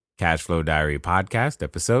Cash Flow Diary Podcast,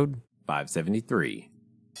 episode 573.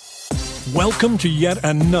 Welcome to yet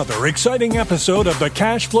another exciting episode of the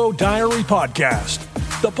Cash Flow Diary Podcast,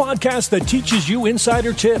 the podcast that teaches you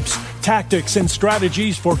insider tips, tactics, and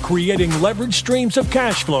strategies for creating leverage streams of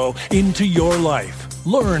cash flow into your life.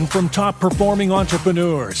 Learn from top-performing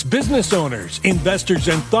entrepreneurs, business owners, investors,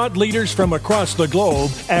 and thought leaders from across the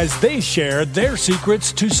globe as they share their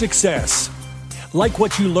secrets to success. Like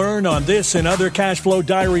what you learn on this and other Cash Flow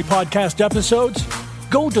Diary podcast episodes?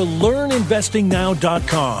 Go to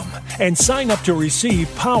learninvestingnow.com and sign up to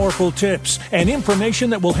receive powerful tips and information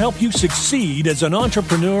that will help you succeed as an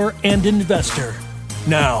entrepreneur and investor.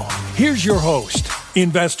 Now, here's your host,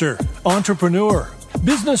 investor, entrepreneur,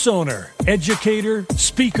 business owner, educator,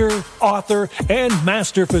 speaker, author, and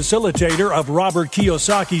master facilitator of Robert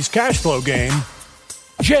Kiyosaki's cash flow game,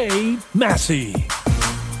 Jay Massey.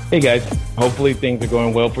 Hey guys, hopefully things are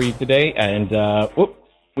going well for you today, and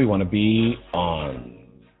we want to be on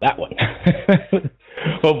that one.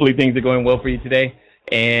 Hopefully things are going well for you today,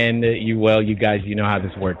 and you guys, you know how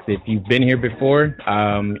this works. If you've been here before,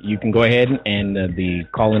 you can go ahead and the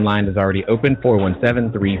call-in line is already open,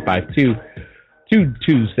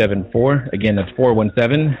 417-352-2274. Again, that's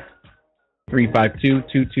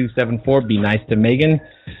 417-352-2274. Be nice to Megan,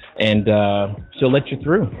 and she'll let you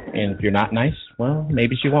through. And if you're not nice, well,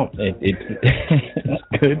 maybe she won't. It's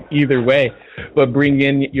good either way. But bring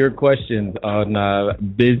in your questions on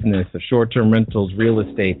business, short-term rentals, real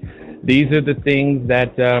estate. These are the things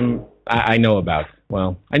that I know about.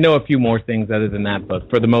 Well, I know a few more things other than that, but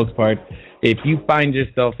for the most part, if you find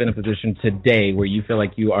yourself in a position today where you feel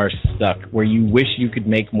like you are stuck, where you wish you could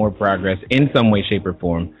make more progress in some way, shape, or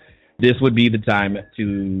form, this would be the time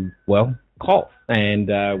to, call. And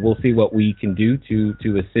we'll see what we can do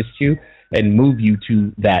to assist you and move you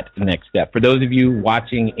to that next step. For those of you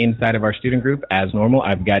watching inside of our student group, as normal,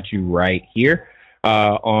 I've got you right here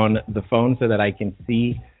on the phone so that I can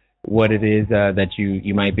see what it is that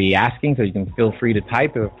you might be asking, so you can feel free to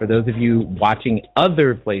type. For those of you watching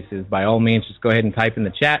other places, by all means, just go ahead and type in the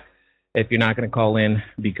chat if you're not going to call in,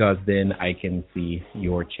 because then I can see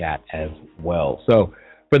your chat as well. So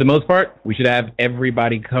for the most part, we should have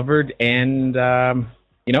everybody covered, and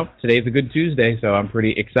today's a good Tuesday, so I'm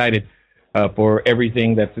pretty excited for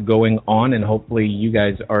everything that's going on, and hopefully you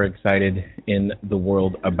guys are excited in the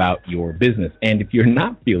world about your business. And if you're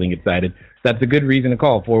not feeling excited, that's a good reason to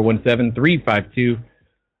call, 417-352-2274,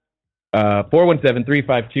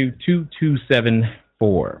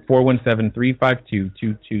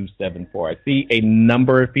 417-352-2274. I see a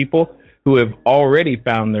number of people who have already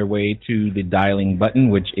found their way to the dialing button,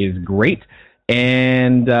 which is great,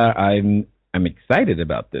 and I'm excited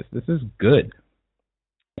about this. This is good.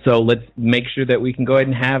 So let's make sure that we can go ahead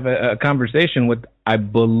and have a conversation with, I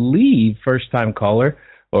believe, first-time caller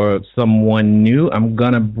or someone new. I'm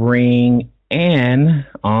going to bring Ann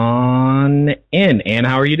on in. Ann,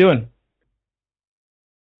 how are you doing?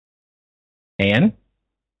 Ann?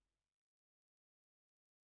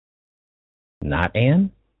 Not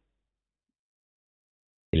Ann?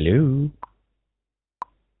 Hello?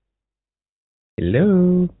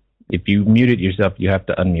 Hello? If you muted yourself, you have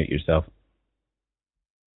to unmute yourself.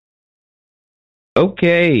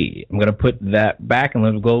 Okay, I'm going to put that back, and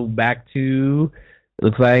let's go back to, it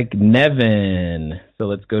looks like, Nevin. So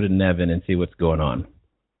let's go to Nevin and see what's going on.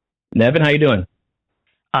 Nevin, how you doing?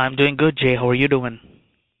 I'm doing good, Jay. How are you doing?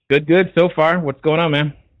 Good so far. What's going on,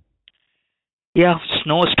 man? Yeah,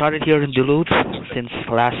 snow started here in Duluth since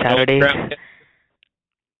last Saturday.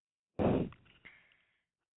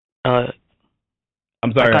 I'm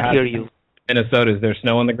sorry. I can't hear you. Minnesota, is there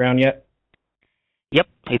snow on the ground yet? Yep,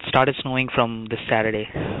 it started snowing from this Saturday.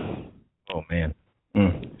 Oh, man.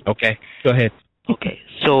 Okay, go ahead. Okay,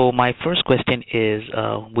 so my first question is,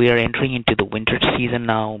 we are entering into the winter season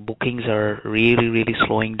now. Bookings are really, really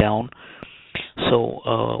slowing down.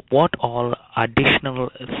 So what all additional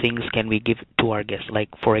things can we give to our guests?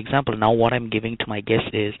 Like, for example, now what I'm giving to my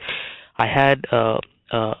guests is, I had a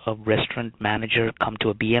restaurant manager come to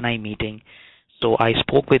a BNI meeting. So I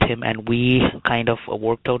spoke with him, and we kind of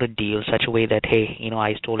worked out a deal such a way that, hey,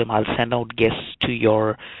 I told him I'll send out guests to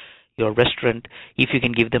your restaurant if you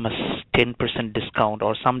can give them a 10% discount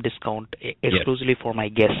or some discount exclusively for my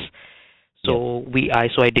guests. So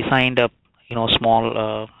I designed a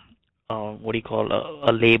small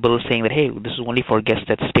a label saying that, hey, this is only for guests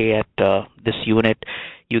that stay at this unit.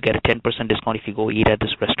 You get a 10% discount if you go eat at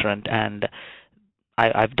this restaurant, and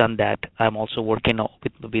I've done that. I'm also working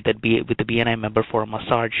with the BNI member for a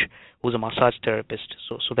massage, who's a massage therapist,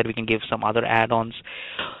 so that we can give some other add-ons.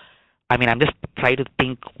 I mean, I'm just trying to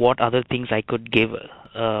think what other things I could give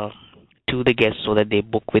to to the guests so that they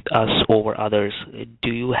book with us over others?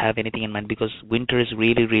 Do you have anything in mind? Because winter is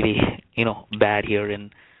really, really, bad here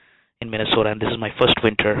in Minnesota, and this is my first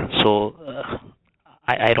winter, so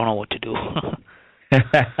I don't know what to do.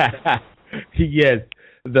 Yes,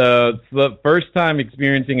 the first time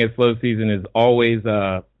experiencing a slow season is always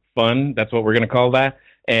fun. That's what we're going to call that.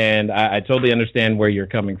 And I totally understand where you're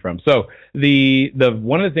coming from. So the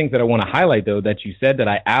one of the things that I want to highlight, though, that you said that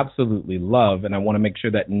I absolutely love, and I want to make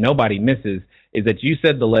sure that nobody misses, is that you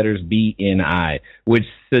said the letters BNI, which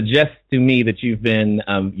suggests to me that you've been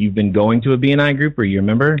going to a BNI group, or you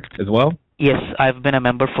remember as well? Yes, I've been a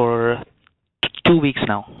member for 2 weeks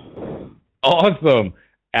now. Awesome.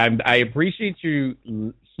 And I appreciate you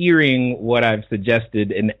hearing what I've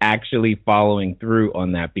suggested and actually following through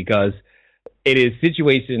on that, because it is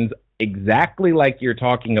situations exactly like you're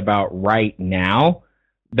talking about right now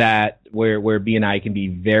that where BNI can be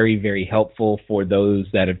very, very helpful for those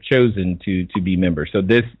that have chosen to be members. So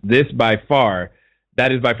that is by far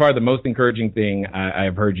the most encouraging thing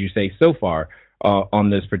I've heard you say so far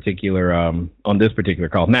on this particular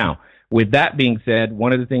call. Now, with that being said,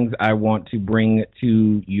 one of the things I want to bring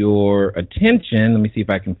to your attention, let me see if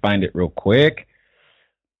I can find it real quick.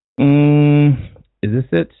 Is this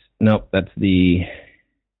it? Nope, that's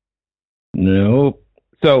nope.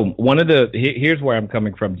 So here's where I'm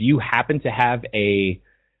coming from. Do you happen to have I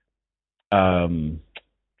don't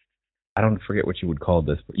forget what you would call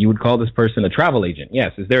this. You would call this person a travel agent.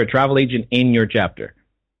 Yes. Is there a travel agent in your chapter?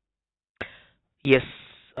 Yes,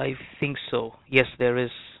 I think so. Yes, there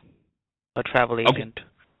is a travel agent. Okay.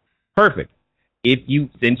 Perfect.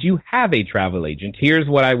 Since you have a travel agent, here's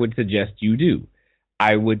what I would suggest you do.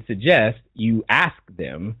 I would suggest you ask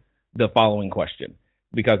them the following question,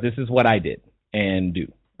 because this is what I did and do,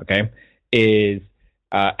 okay, is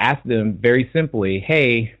ask them very simply,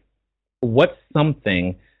 hey, what's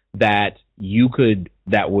something that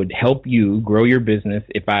would help you grow your business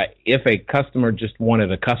if a customer just wanted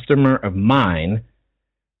a customer of mine,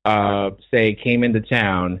 say, came into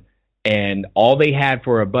town and all they had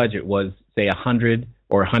for a budget was, say, $100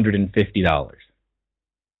 or $150,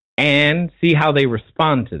 and see how they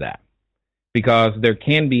respond to that. Because there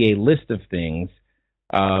can be a list of things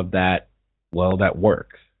that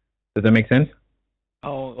works. Does that make sense?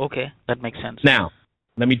 Oh, okay. That makes sense. Now,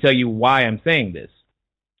 let me tell you why I'm saying this.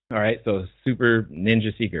 All right, so super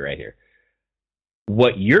ninja secret right here.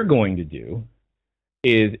 What you're going to do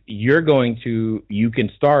is you can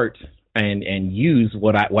start and use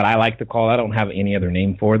what I like to call, I don't have any other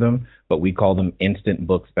name for them, but we call them instant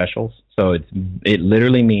book specials. So it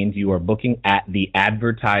literally means you are booking at the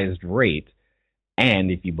advertised rate.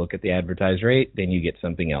 And if you book at the advertised rate, then you get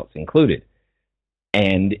something else included.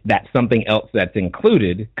 And that something else that's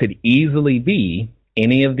included could easily be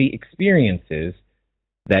any of the experiences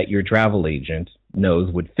that your travel agent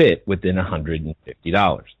knows would fit within $150.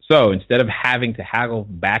 So instead of having to haggle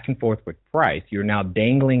back and forth with price, you're now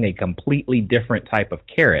dangling a completely different type of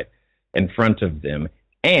carrot in front of them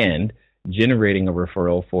and generating a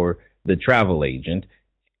referral for the travel agent.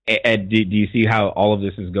 Ed, do you see how all of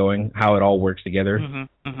this is going, how it all works together?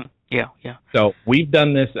 Mm-hmm, mm-hmm. Yeah. So we've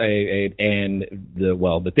done this, and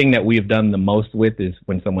the thing that we've done the most with is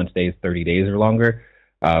when someone stays 30 days or longer,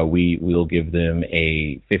 we'll give them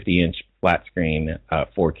a 50-inch flat screen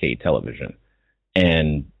 4K television.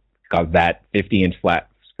 And because that 50-inch flat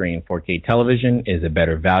screen 4K television is a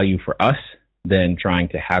better value for us than trying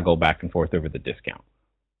to haggle back and forth over the discount.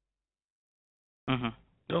 Mm-hmm.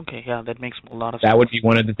 Okay, yeah, that makes a lot of sense. That would be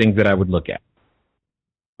one of the things that I would look at.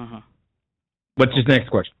 Mm-hmm. What's your next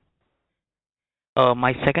question?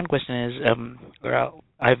 My second question is,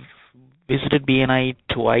 I've visited BNI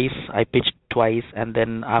twice, I pitched twice, and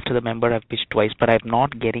then after the member I've pitched twice, but I'm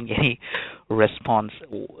not getting any response.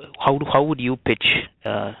 How would you pitch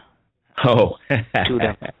to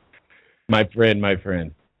them? My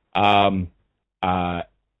friend.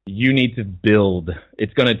 You need to build.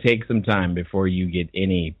 It's going to take some time before you get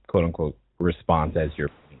any quote-unquote response as you're.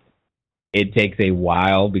 It takes a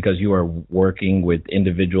while because you are working with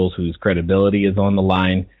individuals whose credibility is on the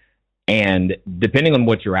line, and depending on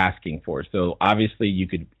what you're asking for. So obviously you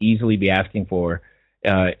could easily be asking for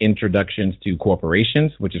introductions to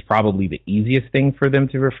corporations, which is probably the easiest thing for them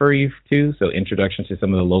to refer you to. So introductions to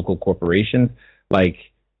some of the local corporations, like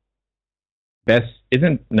Best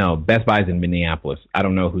Buy's in Minneapolis. I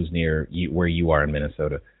don't know who's near you, where you are in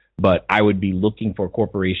Minnesota, but I would be looking for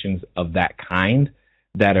corporations of that kind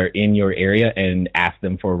that are in your area and ask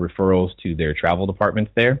them for referrals to their travel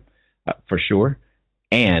departments there, for sure.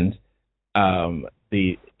 And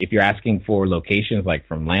if you're asking for locations like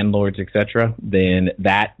from landlords, etc., then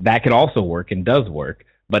that could also work and does work.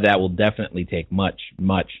 but that will definitely take much,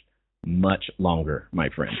 much, much longer, my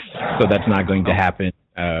friend. So that's not going to happen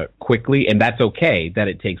quickly, and that's okay that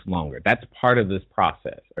it takes longer. That's part of this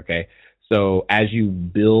process, okay? So as you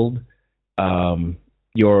build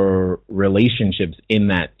your relationships in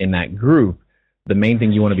that group, the main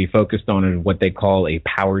thing you want to be focused on is what they call a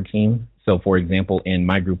power team. So, for example, in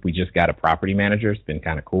my group, we just got a property manager. It's been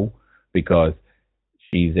kind of cool because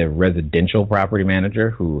she's a residential property manager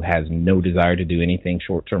who has no desire to do anything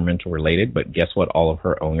short-term rental related. But guess what? All of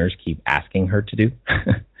her owners keep asking her to do.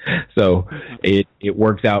 So it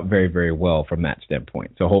works out very, very well from that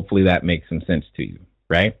standpoint. So hopefully that makes some sense to you,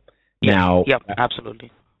 right? Yes. Now, yep,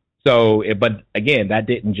 absolutely. So, but again, that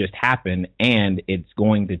didn't just happen, and it's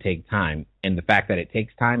going to take time. And the fact that it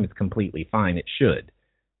takes time is completely fine. It should,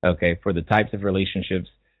 okay, for the types of relationships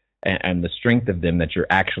and the strength of them that you're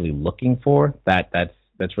actually looking for.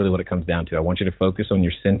 That's really what it comes down to. I want you to focus on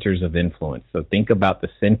your centers of influence. So think about the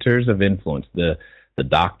centers of influence, the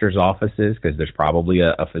doctor's offices, because there's probably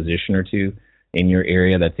a physician or two in your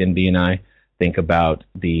area that's in BNI. Think about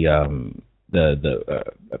the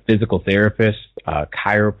physical therapists,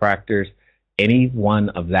 chiropractors, anyone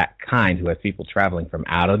of that kind who has people traveling from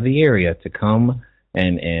out of the area to come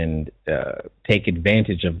and take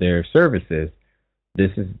advantage of their services.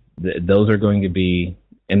 Those are going to be,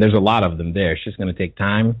 and there's a lot of them there. It's just going to take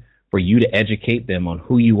time for you to educate them on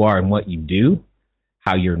who you are and what you do,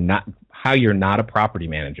 how you're not a property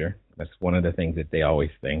manager. That's one of the things that they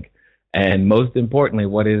always think. And most importantly,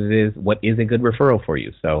 what is a good referral for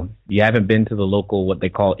you? So if you haven't been to the local, what they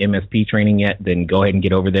call MSP training yet, then go ahead and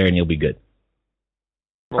get over there and you'll be good.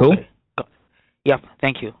 Cool? Okay. Yeah,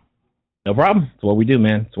 thank you. No problem. It's what we do,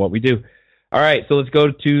 man. It's what we do. All right, so let's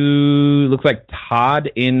go to, looks like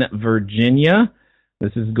Todd in Virginia.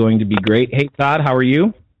 This is going to be great. Hey, Todd, how are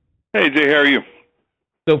you? Hey, Jay, how are you?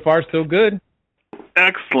 So far, so good.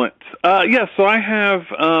 Excellent. So I have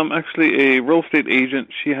actually a real estate agent.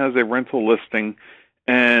 She has a rental listing,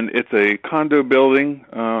 and it's a condo building,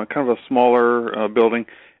 kind of a smaller building,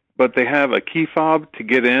 but they have a key fob to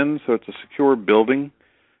get in, so it's a secure building.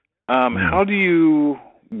 How do you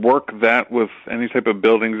work that with any type of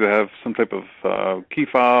buildings that have some type of key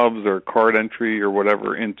fobs or card entry or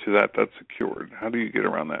whatever into that's secured? How do you get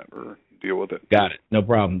around that or deal with it? Got it. No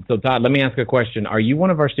problem. So, Todd, let me ask a question. Are you one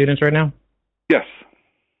of our students right now? Yes.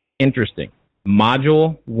 Interesting.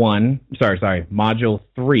 Module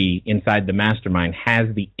 3 inside the mastermind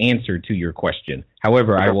has the answer to your question.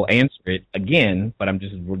 However, okay. I will answer it again, but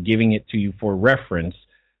we're giving it to you for reference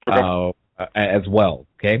as well.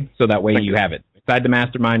 Okay. So that way you have it inside the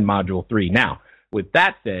mastermind, module 3. Now, with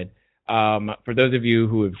that said, for those of you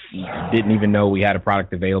who didn't even know we had a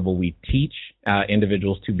product available, we teach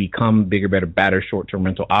individuals to become bigger, better, badder short-term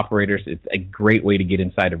rental operators. It's a great way to get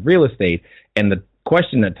inside of real estate. And the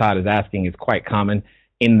question that Todd is asking is quite common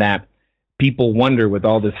in that people wonder with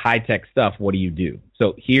all this high-tech stuff, what do you do?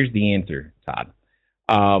 So here's the answer, Todd.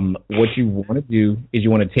 What you want to do is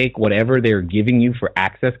you want to take whatever they're giving you for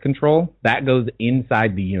access control, that goes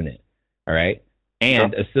inside the unit, all right?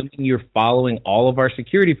 And assuming you're following all of our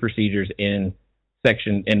security procedures in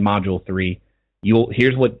module 3,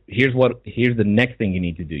 here's the next thing you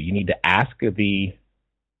need to do. You need to ask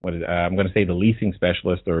I'm going to say the leasing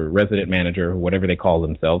specialist or resident manager or whatever they call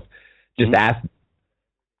themselves. Just ask,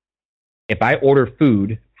 if I order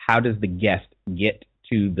food, how does the guest get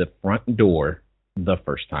to the front door the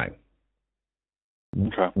first time?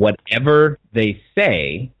 Okay. Whatever they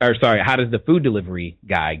say, how does the food delivery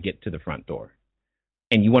guy get to the front door?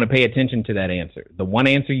 And you want to pay attention to that answer. The one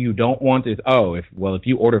answer you don't want is, if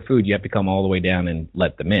you order food, you have to come all the way down and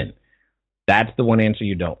let them in. That's the one answer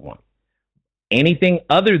you don't want. Anything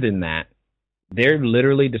other than that, they're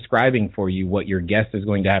literally describing for you what your guest is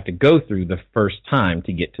going to have to go through the first time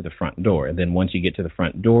to get to the front door. And then once you get to the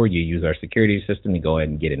front door, you use our security system to go ahead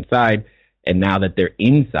and get inside. And now that they're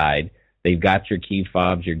inside, they've got your key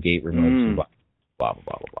fobs, your gate remotes, blah, blah, blah,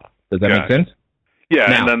 blah, blah. Does that make sense? Yeah,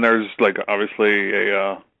 now, and then there's obviously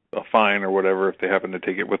a fine or whatever if they happen to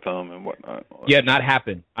take it with them and whatnot. Yeah, not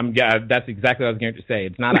happen. That's exactly what I was going to say.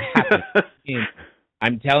 It's not a happen.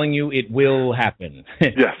 I'm telling you, it will happen.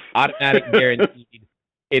 Yes. Automatic guaranteed.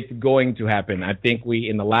 It's going to happen. I think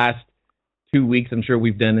in the last 2 weeks, I'm sure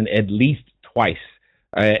we've done it at least twice.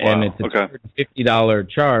 And it's a $50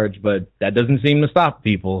 charge, but that doesn't seem to stop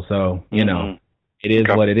people. So, it is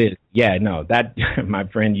what it is. Yeah, no, that, my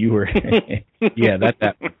friend, you were, that's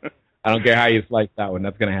that. I don't care how you slice that one.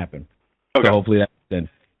 That's going to happen. Okay. So hopefully that makes sense.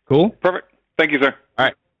 Cool? Perfect. Thank you, sir. All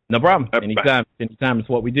right. No problem. Anytime. It's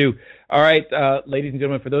what we do. All right, ladies and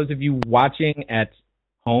gentlemen, for those of you watching at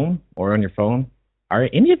home or on your phone, are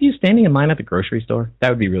any of you standing in line at the grocery store? That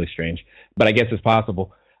would be really strange, but I guess it's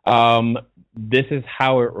possible. This is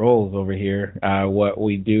how it rolls over here. What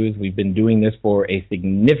we do is we've been doing this for a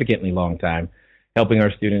significantly long time, helping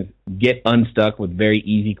our students get unstuck with very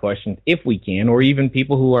easy questions if we can, or even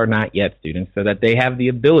people who are not yet students, so that they have the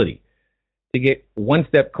ability to get one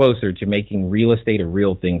step closer to making real estate a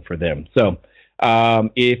real thing for them. So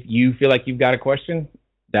if you feel like you've got a question,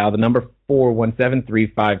 dial the number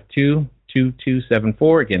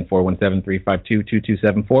 417-352-2274. Again,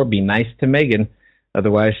 417-352-2274. Be nice to Megan.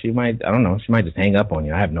 Otherwise, she might, I don't know, she might just hang up on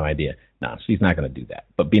you. I have no idea. No, she's not going to do that.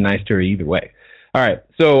 But be nice to her either way. All right,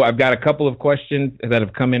 so I've got a couple of questions that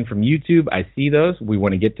have come in from YouTube. I see those. We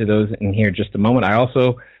want to get to those in here in just a moment. I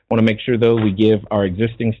also want to make sure, though, we give our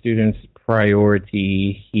existing students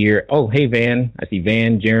priority here. Oh, hey, Van. I see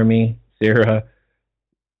Van, Jeremy, Sarah,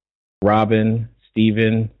 Robin,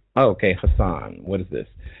 Stephen. Oh, okay, Hassan. What is this?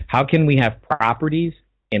 How can we have properties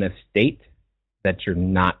in a state that you're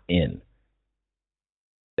not in?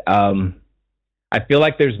 I feel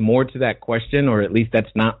like there's more to that question, or at least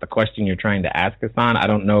that's not the question you're trying to ask, Hassan. I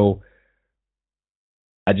don't know.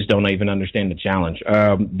 I just don't even understand the challenge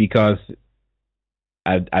because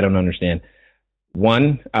I don't understand.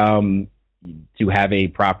 One, to have a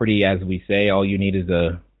property, as we say, all you need is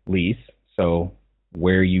a lease. So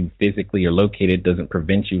where you physically are located doesn't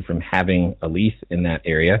prevent you from having a lease in that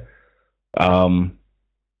area. And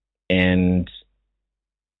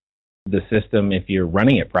the system, if you're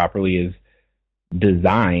running it properly, is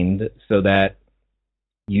designed so that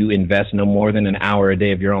you invest no more than an hour a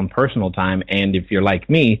day of your own personal time. And if you're like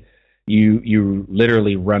me, you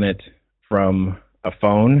literally run it from a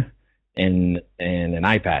phone and an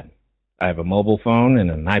iPad. I have a mobile phone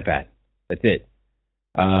and an iPad. That's it.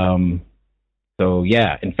 So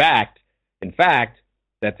yeah, in fact,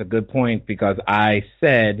 that's a good point, because I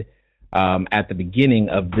said at the beginning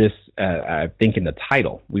of this, I think in the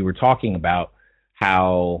title, we were talking about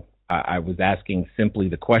how I was asking simply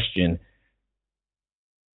the question,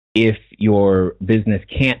 if your business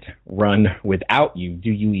can't run without you, do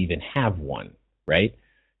you even have one, right?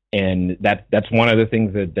 And that's one of the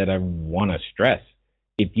things that I want to stress.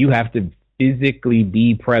 If you have to physically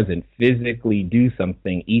be present, physically do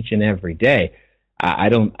something each and every day, I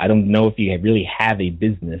don't know if you really have a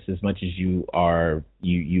business as much as you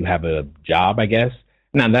have a job, I guess.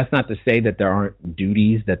 Now, that's not to say that there aren't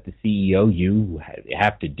duties that the CEO you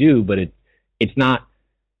have to do, but it's not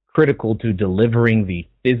critical to delivering the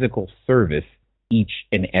physical service each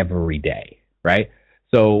and every day, right?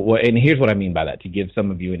 So, and here's what I mean by that, to give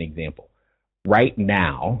some of you an example. Right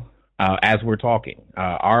now, as we're talking,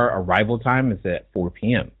 our arrival time is at 4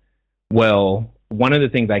 p.m. Well, one of the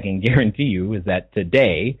things I can guarantee you is that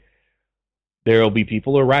today there will be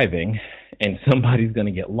people arriving and somebody's going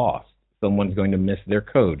to get lost. Someone's going to miss their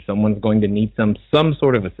code. Someone's going to need some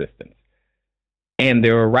sort of assistance. And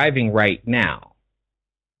they're arriving right now.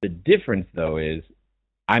 The difference, though, is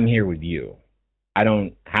I'm here with you. I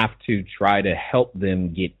don't have to try to help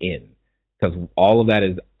them get in, because all of that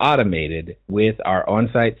is automated with our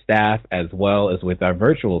on-site staff as well as with our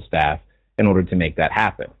virtual staff in order to make that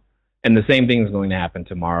happen. And the same thing is going to happen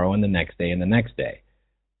tomorrow and the next day and the next day.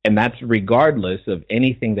 And that's regardless of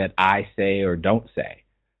anything that I say or don't say.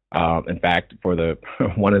 In fact,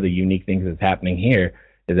 one of the unique things that's happening here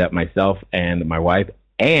is that myself and my wife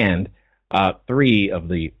and 3 of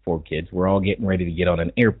the 4 kids, we're all getting ready to get on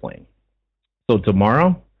an airplane. So tomorrow,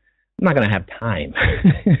 I'm not going to have time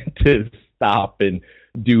to stop and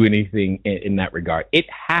do anything in that regard. It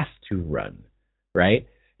has to run, right?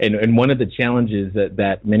 And one of the challenges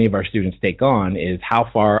that many of our students take on is how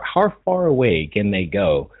far away can they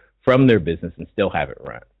go from their business and still have it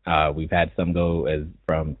run. We've had some go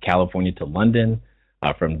from California to London,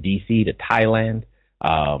 from DC to Thailand.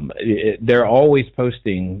 They're always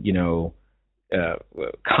posting,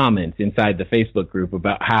 comments inside the Facebook group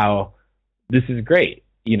about how this is great.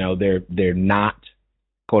 They're not,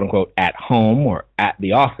 quote unquote, at home or at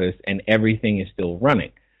the office, and everything is still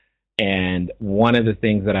running. And one of the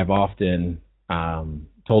things that I've often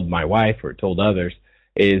told my wife or told others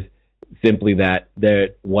is simply that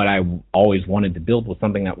what I always wanted to build was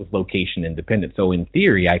something that was location independent. So in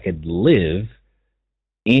theory, I could live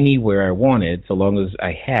anywhere I wanted so long as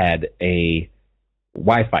I had a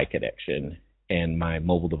Wi-Fi connection and my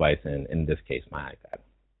mobile device, and in this case, my iPad.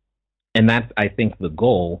 And that's, I think, the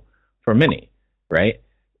goal for many, right?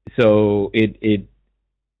 So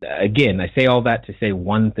again, I say all that to say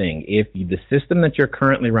one thing. If the system that you're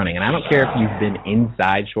currently running, and I don't care if you've been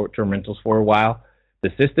inside short-term rentals for a while,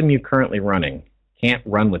 the system you're currently running can't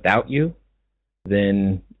run without you,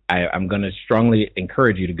 then I'm going to strongly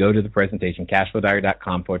encourage you to go to the presentation,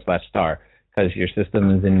 cashflowdiary.com/star, because your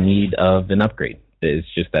system is in need of an upgrade. It's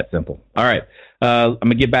just that simple. All right. I'm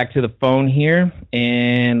going to get back to the phone here,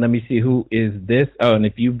 and let me see, who is this? Oh, and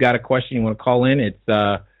if you've got a question you want to call in, it's,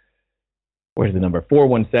 where's the number?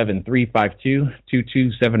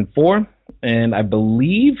 417-352-2274. And I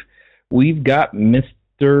believe we've got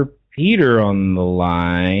Mr. Peter on the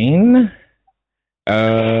line.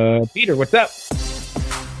 Peter, what's up?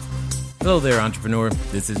 Hello there, entrepreneur.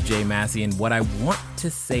 This is Jay Massey, and what I want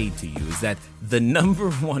to say to you is that the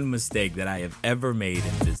number one mistake that I have ever made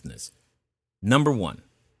in business, number one,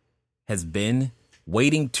 has been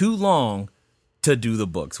waiting too long to do the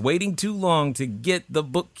books, waiting too long to get the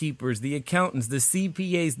bookkeepers, the accountants, the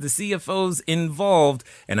CPAs, the CFOs involved,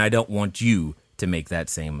 and I don't want you to make that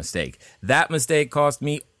same mistake. That mistake cost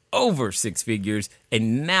me over 6 figures,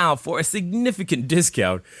 and now for a significant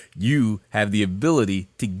discount, you have the ability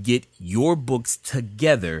to get your books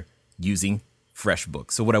together using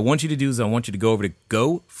FreshBooks. So what I want you to do is I want you to go over to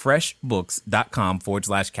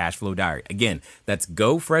gofreshbooks.com/cashflowdiary. Again, that's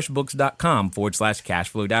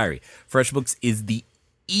gofreshbooks.com/cashflowdiary. FreshBooks is the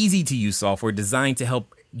easy to use software designed to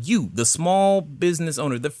help you, the small business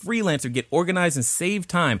owner, the freelancer, get organized and save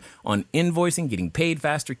time on invoicing, getting paid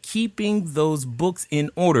faster, keeping those books in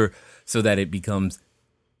order so that it becomes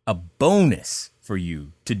a bonus for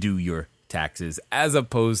you to do your taxes as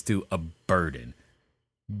opposed to a burden.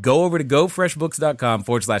 Go over to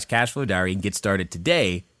gofreshbooks.com/cashflowdiary and get started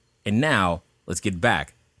today. And now let's get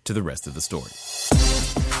back to the rest of the story.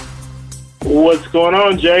 What's going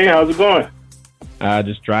on, Jay? How's it going?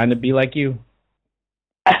 Just trying to be like you.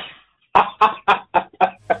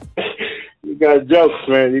 You got jokes,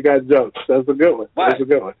 man. You got jokes. That's a good one. That's a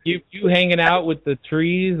good one. You hanging out with the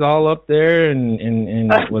trees all up there and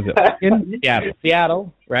was it Oregon?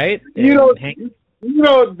 Seattle, right? You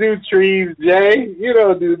don't do trees, Jay. You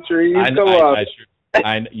don't do trees.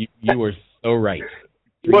 You were so right.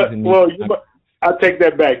 I'll take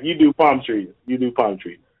that back. You do palm trees. You do palm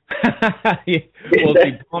trees. Well, see,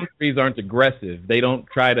 palm trees aren't aggressive. They don't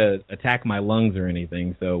try to attack my lungs or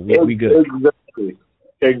anything, so we good.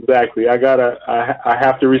 Exactly. I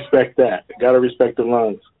have to respect that. Got to respect the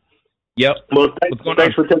lungs. Yep. Well,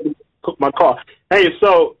 thanks for taking my call. Hey,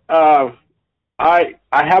 so I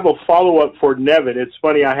have a follow up for Nevin. It's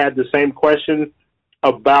funny. I had the same question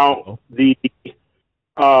about the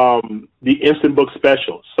instant book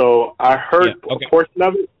special. So I heard a portion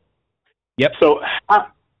of it. Yep. So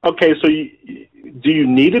so do you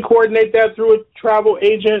need to coordinate that through a travel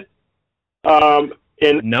agent? No,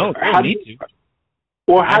 you don't need to.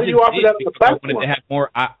 Well, how do you offer that on the platform?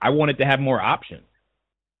 I wanted to have more options.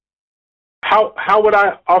 How would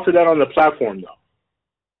I offer that on the platform, though?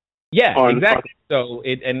 Yeah, exactly. So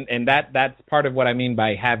that's part of what I mean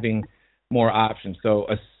by having more options. So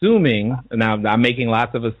assuming, now I'm making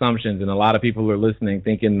lots of assumptions, and a lot of people who are listening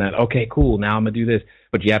thinking that, okay, cool, now I'm going to do this,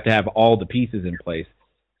 but you have to have all the pieces in place.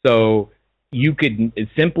 So you could a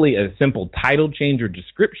simple title change or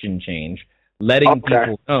description change, letting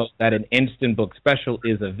people know that an instant book special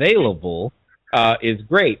is available is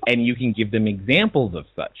great, and you can give them examples of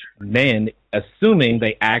such. Then, assuming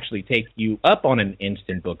they actually take you up on an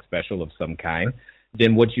instant book special of some kind,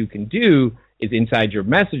 then what you can do is inside your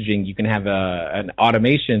messaging, you can have an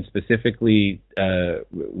automation specifically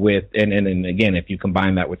with, and again, if you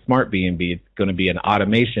combine that with Smart BNB, it's going to be an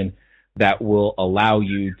automation that will allow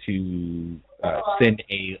you to send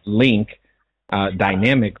a link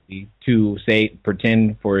dynamically to, say,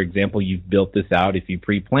 pretend, for example, you've built this out. If you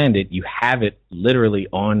pre-planned it, you have it literally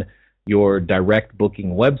on your direct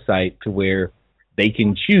booking website to where they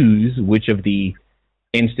can choose which of the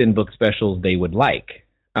instant book specials they would like.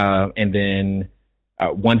 And then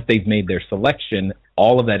once they've made their selection,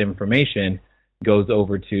 all of that information goes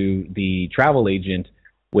over to the travel agent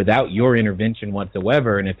without your intervention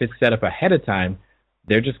whatsoever. And if it's set up ahead of time,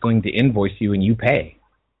 they're just going to invoice you and you pay.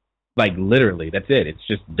 Like literally, that's it. It's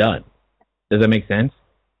just done. Does that make sense?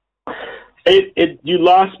 You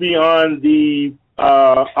lost me on the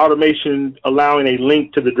automation allowing a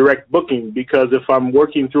link to the direct booking, because if I'm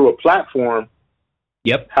working through a platform,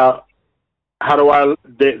 how do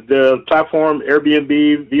the platform,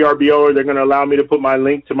 Airbnb, VRBO, they're going to allow me to put my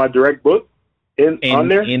link to my direct book on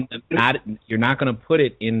there? You're not going to put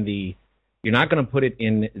it in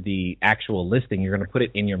the actual listing. You're going to put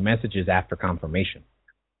it in your messages after confirmation.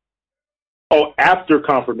 Oh, after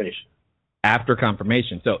confirmation. After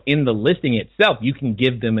confirmation. So in the listing itself, you can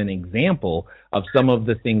give them an example of some of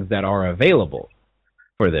the things that are available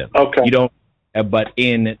for them. Okay. You don't, but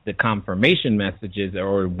in the confirmation messages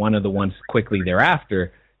or one of the ones quickly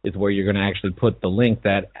thereafter, is where you're going to actually put the link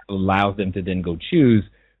that allows them to then go choose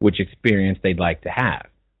which experience they'd like to have.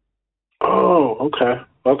 Oh, okay.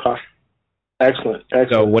 Excellent.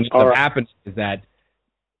 So what ends up happening is that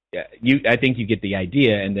I think you get the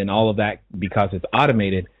idea, and then all of that, because it's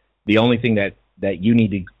automated, the only thing that you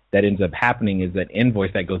need to, that ends up happening is that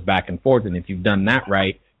invoice that goes back and forth. And if you've done that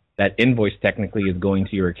right, that invoice technically is going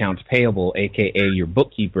to your accounts payable, aka your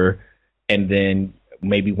bookkeeper, and then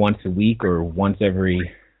maybe once a week or once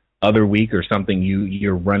every other week or something,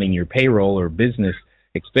 you're running your payroll or business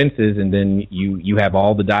expenses, and then you have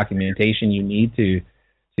all the documentation you need to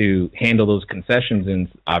handle those concessions, and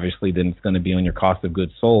obviously then it's going to be on your cost of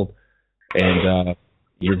goods sold, and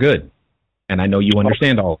you're good. And I know you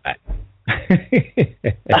understand all of that.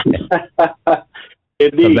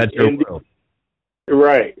 Indeed, so that's your world.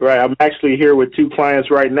 Right. I'm actually here with 2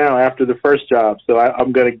 clients right now after the first job, so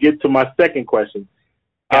I'm going to get to my second question.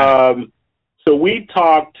 So we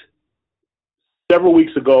talked several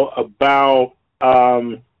weeks ago about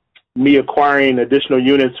me acquiring additional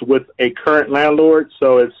units with a current landlord.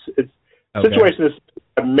 So it's okay. Situation is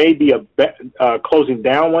maybe closing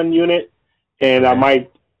down one unit, and okay. I might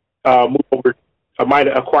move over. I might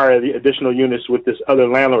acquire the additional units with this other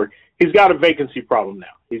landlord. He's got a vacancy problem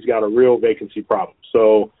now. He's got a real vacancy problem.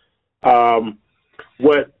 So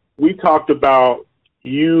what we talked about,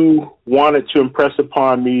 you wanted to impress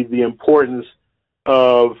upon me the importance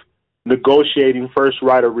of negotiating first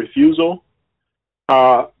right of refusal.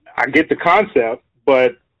 I get the concept,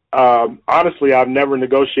 but honestly, I've never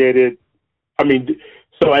negotiated. I mean,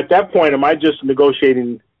 so at that point, am I just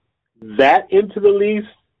negotiating that into the lease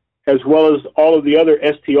as well as all of the other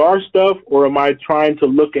STR stuff, or am I trying to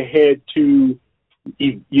look ahead to,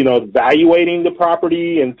 evaluating the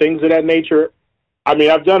property and things of that nature? I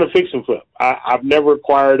mean, I've done a fix and flip. I've never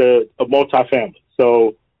acquired a multifamily.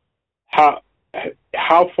 So how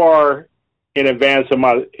far in advance am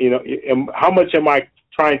I, how much am I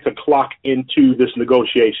trying to clock into this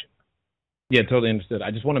negotiation? Yeah, totally understood.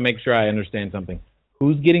 I just want to make sure I understand something.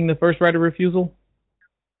 Who's getting the first right of refusal?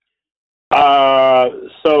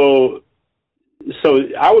 So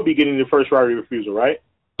I would be getting the first right of refusal, right?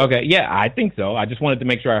 Okay, yeah, I think so. I just wanted to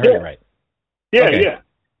make sure I heard it right. Yeah, okay. Yeah.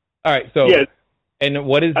 All right, so yeah. And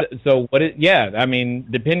yeah, I mean,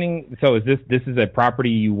 depending, so is this is a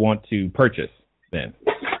property you want to purchase then?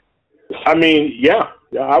 I mean, yeah,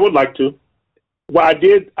 I would like to. Well, I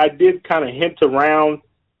did kind of hint around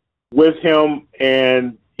with him,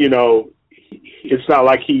 and, it's not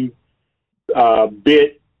like he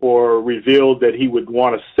bit or revealed that he would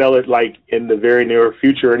want to sell it like in the very near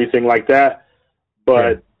future or anything like that.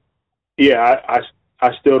 But I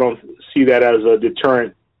still don't see that as a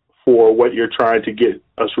deterrent for what you're trying to get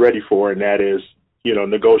us ready for, and that is,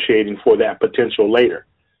 negotiating for that potential later.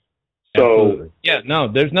 So, absolutely. Yeah, no,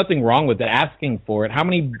 there's nothing wrong with asking for it. How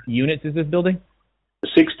many units is this building?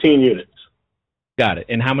 16 units. Got it.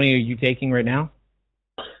 And how many are you taking right now?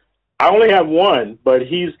 I only have one, but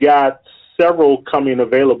he's got several coming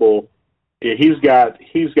available. He's got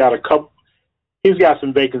a couple. He's got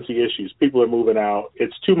some vacancy issues. People are moving out.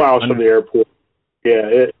 It's 2 miles from the airport.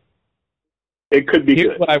 Yeah, it could be. Here's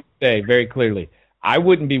good. what I would say very clearly. I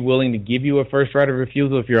wouldn't be willing to give you a first right of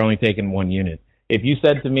refusal if you're only taking one unit. If you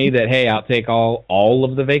said to me that, hey, I'll take all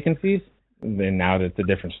of the vacancies, then now that's a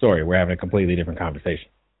different story. We're having a completely different conversation.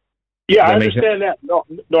 Yeah, I understand that. No,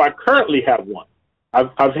 I currently have one.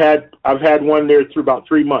 I've had one there through about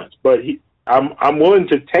 3 months, but I'm willing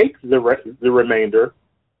to take the remainder.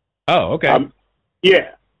 Oh, okay.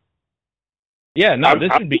 Yeah. Yeah, no,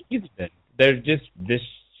 this should be easy then. This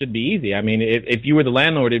should be easy. I mean, if you were the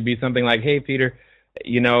landlord, it'd be something like, hey, Peter,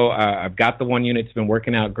 I've got the one unit. It's been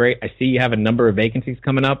working out great. I see you have a number of vacancies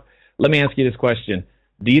coming up. Let me ask you this question.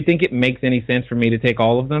 Do you think it makes any sense for me to take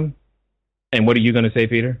all of them? And what are you going to say,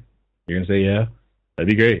 Peter? You're going to say, yeah, that'd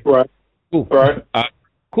be great. Right. Cool. Right.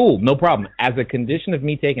 Cool. No problem. As a condition of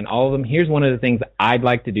me taking all of them, here's one of the things I'd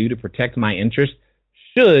like to do to protect my interest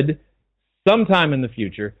should sometime in the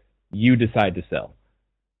future you decide to sell.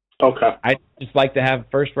 Okay. I'd just like to have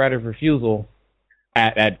first right of refusal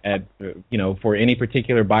at for any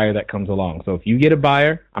particular buyer that comes along. So if you get a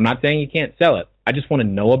buyer, I'm not saying you can't sell it. I just want to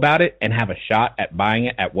know about it and have a shot at buying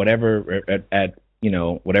it at whatever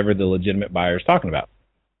whatever the legitimate buyer is talking about.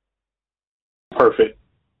 Perfect.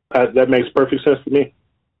 That makes perfect sense to me.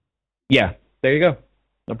 Yeah. There you go.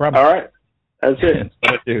 No problem. All right. That's it.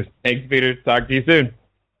 Thanks, Peter. Talk to you soon.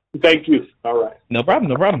 Thank you. All right. No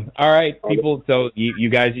problem. All right, people. So you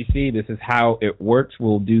guys, you see, this is how it works.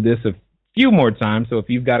 We'll do this a few more times. So if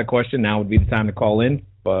you've got a question, now would be the time to call in,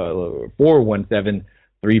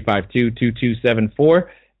 417-352-2274.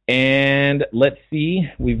 And let's see,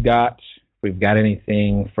 we've got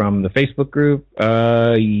anything from the Facebook group.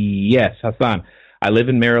 Yes, Hassan. I live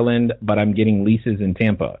in Maryland, but I'm getting leases in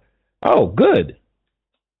Tampa. Oh, good.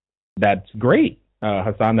 That's great.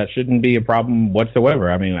 Hassan, that shouldn't be a problem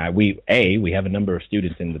whatsoever. I mean, we have a number of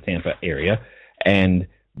students in the Tampa area, and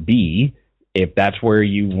B, if that's where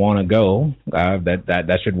you want to go,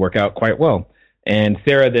 that should work out quite well. And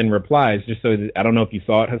Sarah then replies, just so that, I don't know if you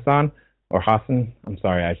saw it, Hassan or Hassan. I'm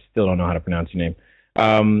sorry, I still don't know how to pronounce your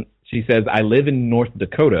name. She says, I live in North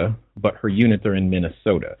Dakota, but her units are in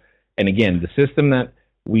Minnesota. And again, the system that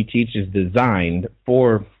we teach is designed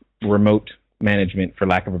for remote management, for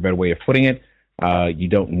lack of a better way of putting it. You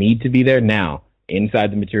don't need to be there. Now,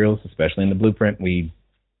 inside the materials, especially in the blueprint, we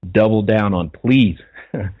double down on please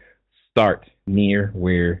start near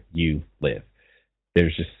where you live.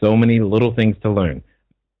 There's just so many little things to learn.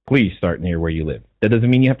 Please start near where you live. That doesn't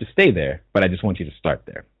mean you have to stay there, but I just want you to start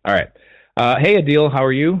there. All right. Hey, Adil, how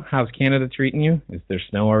are you? How's Canada treating you? Is there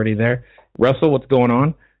snow already there? Russell, what's going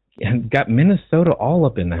on? And got Minnesota all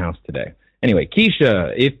up in the house today. Anyway,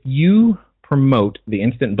 Keisha, if you promote the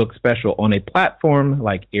Instant Book Special on a platform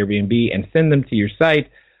like Airbnb and send them to your site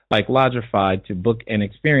like Lodgify to book an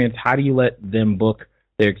experience, how do you let them book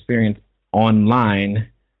their experience online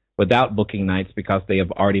without booking nights because they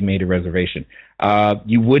have already made a reservation?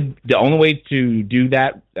 The only way to do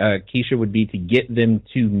that, Keisha, would be to get them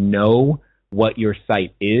to know what your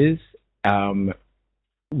site is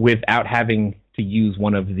without having to use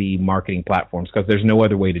one of the marketing platforms, because there's no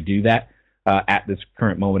other way to do that at this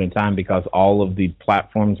current moment in time, because all of the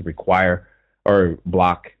platforms require or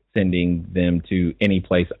block sending them to any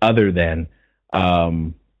place other than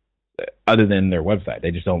their website.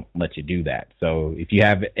 They just don't let you do that. So if you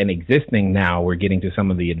have an existing, now we're getting to some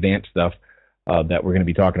of the advanced stuff that we're going to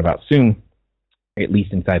be talking about soon, at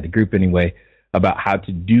least inside the group anyway, about how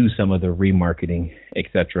to do some of the remarketing,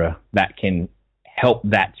 etc., that can help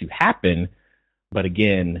that to happen. But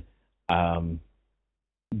again,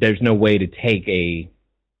 there's no way to take a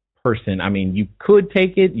person. I mean, you could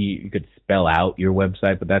take it, you could spell out your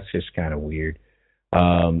website, but that's just kind of weird.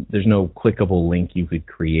 There's no clickable link you could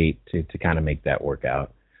create to kind of make that work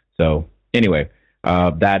out. So anyway,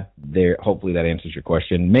 hopefully that answers your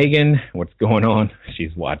question. Megan, what's going on?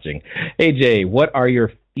 She's watching. Hey, Jay, what are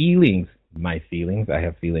your feelings? My feelings? I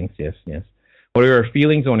have feelings. Yes. What are your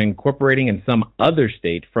feelings on incorporating in some other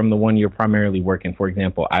state from the one you're primarily working? For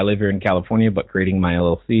example, I live here in California, but creating my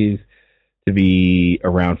LLCs to be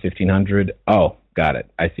around 1,500. Oh, got it.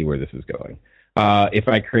 I see where this is going. If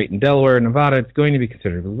I create in Delaware or Nevada, it's going to be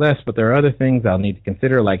considerably less, but there are other things I'll need to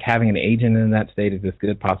consider, like having an agent in that state. Is this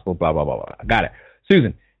good? Possible? Blah, blah, blah, blah. Got it.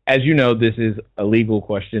 Susan, as you know, this is a legal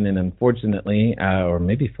question, and unfortunately, or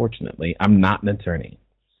maybe fortunately, I'm not an attorney.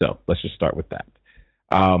 So let's just start with that.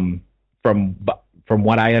 From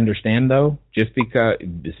what I understand, though, just because,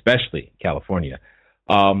 especially California,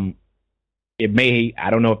 it may,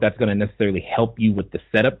 I don't know if that's going to necessarily help you with the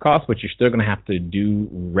setup costs, but you're still going to have to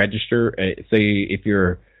register. Say if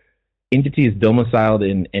your entity is domiciled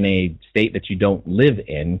in a state that you don't live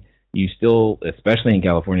in, you still, especially in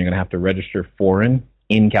California, you're going to have to register foreign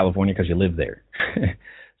in California because you live there.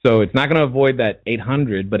 So it's not going to avoid that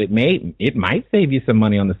 800, but it might save you some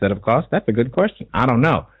money on the setup cost. That's a good question. I don't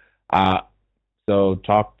know. So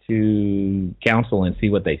talk to counsel and see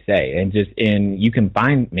what they say, and you can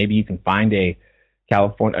find an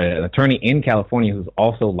attorney in California who's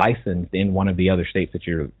also licensed in one of the other states that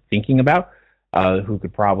you're thinking about, who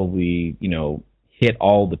could probably, hit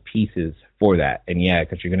all the pieces for that. And yeah,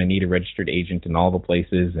 because you're going to need a registered agent in all the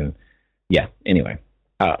places. And yeah, anyway,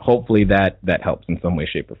 hopefully that helps in some way,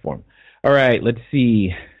 shape, or form. All right, let's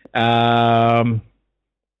see.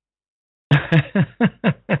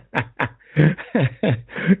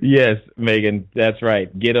 Yes, Megan, that's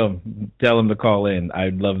right. Get them. Tell them to call in.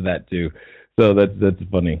 I'd love that too. So that's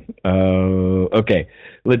funny. Okay,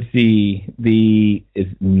 let's see. Is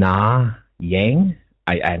Na Yang?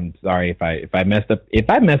 I'm sorry if I messed up. If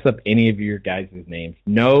I mess up any of your guys' names,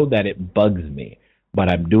 know that it bugs me, but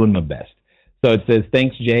I'm doing my best. So it says,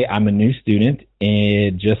 thanks, Jay. I'm a new student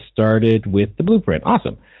and just started with the blueprint.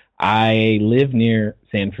 Awesome. I live near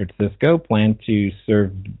San Francisco, plan to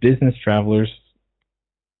serve business travelers,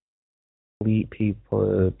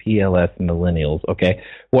 people, PLS, millennials. Okay.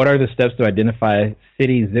 What are the steps to identify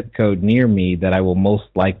city zip code near me that I will most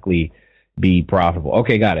likely be profitable?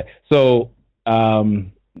 Okay, got it. So, got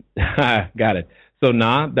it. So,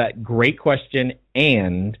 that great question.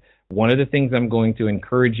 And one of the things I'm going to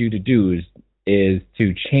encourage you to do is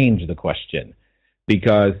to change the question,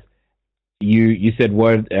 because you said,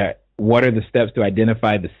 what what are the steps to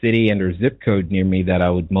identify the city and or zip code near me that I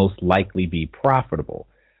would most likely be profitable?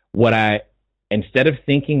 Instead of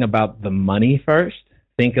thinking about the money first,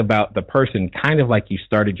 think about the person, kind of like you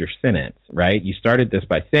started your sentence, right? You started this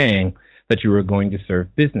by saying that you were going to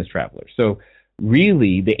serve business travelers. So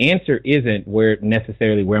really, the answer isn't where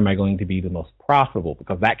am I going to be the most profitable,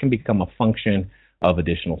 because that can become a function of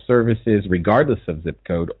additional services, regardless of zip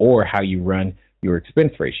code or how you run your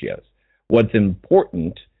expense ratios. What's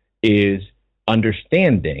important is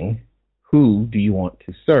understanding who do you want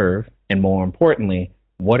to serve, and more importantly,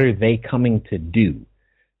 what are they coming to do?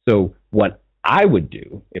 So what I would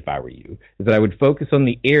do if I were you is that I would focus on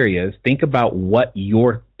the areas, think about what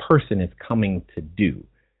your person is coming to do.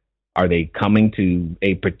 Are they coming to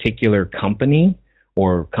a particular company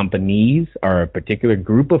or companies, or a particular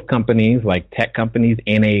group of companies like tech companies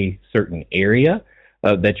in a certain area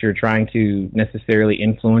that you're trying to necessarily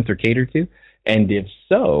influence or cater to? And if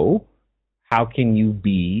so, how can you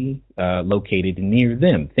be located near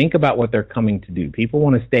them? Think about what they're coming to do. People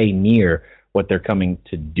want to stay near what they're coming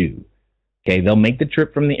to do. Okay, they'll make the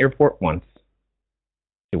trip from the airport once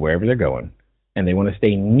to wherever they're going, and they want to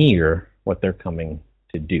stay near what they're coming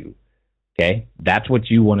to do. Okay, that's what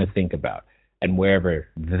you want to think about. And wherever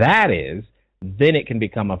that is, then it can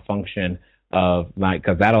become a function of, like,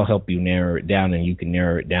 because that'll help you narrow it down, and you can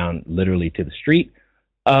narrow it down literally to the street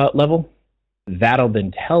level. That'll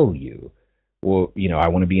then tell you, well, I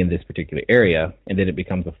want to be in this particular area, and then it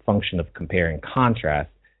becomes a function of compare and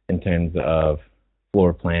contrast in terms of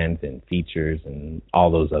floor plans and features and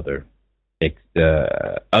all those other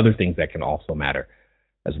things that can also matter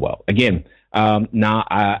as well. Again, I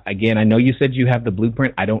know you said you have the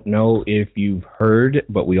blueprint. I don't know if you've heard,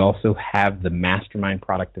 but we also have the Mastermind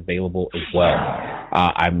product available as well.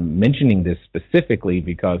 I'm mentioning this specifically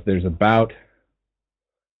because there's about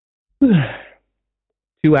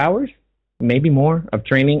 2 hours, maybe more, of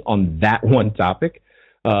training on that one topic.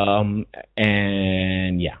 There's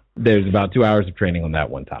about 2 hours of training on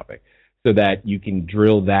that one topic, so that you can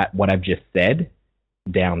drill what I've just said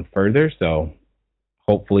down further. So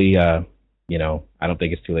hopefully, I don't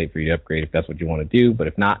think it's too late for you to upgrade if that's what you want to do. But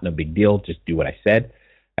if not, no big deal. Just do what I said,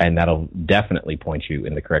 and that'll definitely point you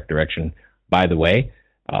in the correct direction. By the way,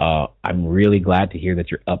 I'm really glad to hear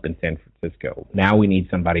that you're up in San Francisco. Now we need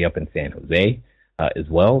somebody up in San Jose as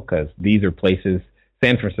well, because these are places.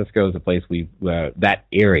 San Francisco is a place that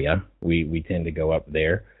area, we tend to go up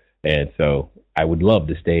there. And so I would love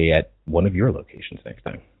to stay at one of your locations next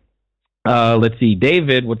time. Let's see.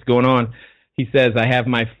 David, what's going on? He says, I have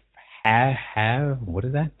my what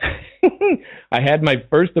is that? I had my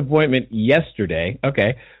first appointment yesterday,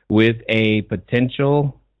 with a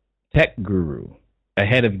potential tech guru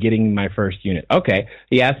ahead of getting my first unit. Okay.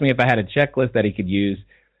 He asked me if I had a checklist that he could use.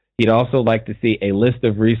 He'd also like to see a list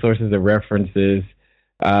of resources and references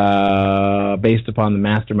based upon the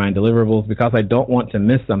Mastermind deliverables, because I don't want to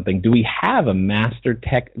miss something. Do we have a master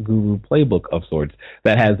tech guru playbook of sorts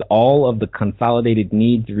that has all of the consolidated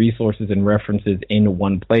needs, resources, and references in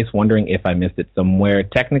one place? Wondering if I missed it somewhere.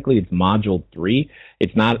 Technically, it's module 3.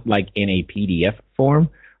 It's not like in a PDF form,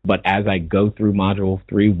 but as I go through module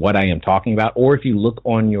 3, what I am talking about, or if you look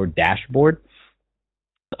on your dashboard,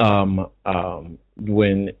 if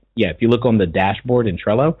you look on the dashboard in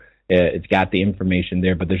Trello, it's got the information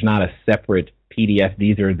there, but there's not a separate PDF.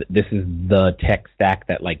 This is the tech stack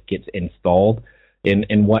that gets installed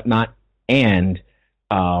and whatnot. And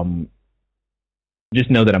just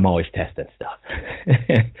know that I'm always testing stuff.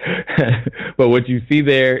 But what you see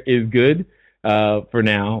there is good for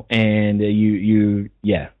now, and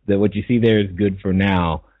what you see there is good for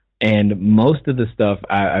now. And most of the stuff,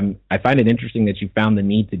 I find it interesting that you found the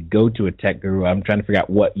need to go to a tech guru. I'm trying to figure out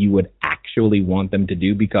what you would actually want them to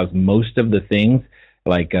do, because most of the things,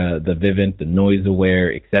 like the Vivint, the Noise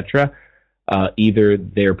Aware, etc., either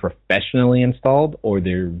they're professionally installed or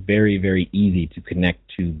they're very, very easy to connect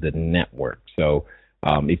to the network. So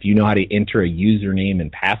if you know how to enter a username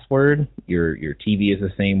and password, your TV is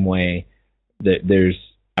the same way.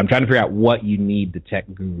 I'm trying to figure out what you need the tech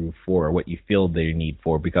guru for, or what you feel they need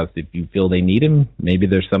for, because if you feel they need him, maybe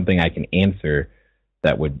there's something I can answer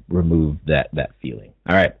that would remove that feeling.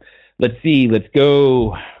 All right, let's see. Let's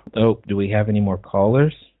go. Oh, do we have any more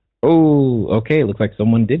callers? Oh, okay. Looks like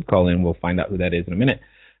someone did call in. We'll find out who that is in a minute.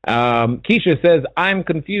 Keisha says, I'm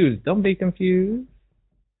confused. Don't be confused.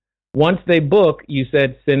 Once they book, you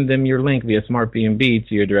said send them your link via Smart B&B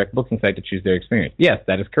to your direct booking site to choose their experience. Yes,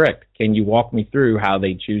 that is correct. Can you walk me through how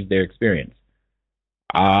they choose their experience?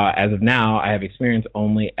 As of now, I have experience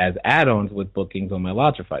only as add-ons with bookings on my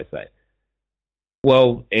Lodgify site.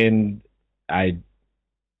 Well, and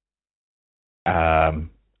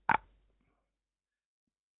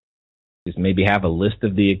Just maybe have a list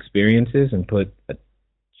of the experiences and put a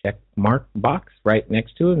check mark box right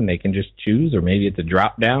next to it, and they can just choose, or maybe it's a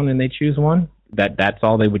drop down and they choose one. That's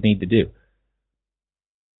all they would need to do.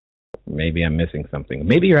 Maybe I'm missing something.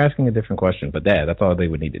 Maybe you're asking a different question, but that's all they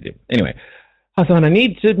would need to do. Anyway, Hassan, I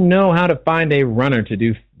need to know how to find a runner to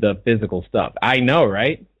do the physical stuff. I know,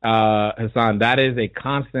 right? Hassan, that is a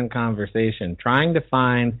constant conversation. Trying to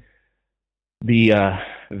find the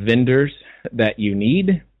vendors that you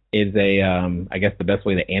need is I guess the best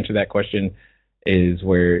way to answer that question is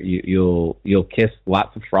where you'll kiss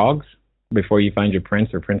lots of frogs before you find your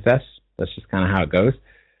prince or princess. That's just kind of how it goes.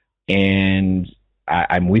 And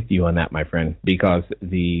I'm with you on that, my friend, because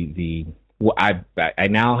I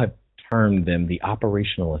now have termed them the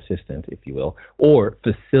operational assistant, if you will, or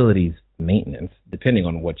facilities maintenance, depending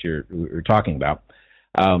on what you're talking about.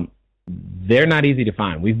 They're not easy to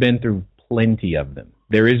find. We've been through plenty of them.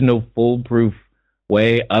 There is no foolproof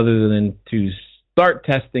way other than to start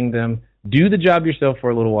testing them, do the job yourself for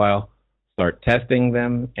a little while, start testing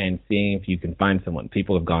them and seeing if you can find someone.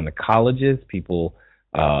 People have gone to colleges. People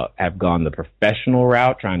have gone the professional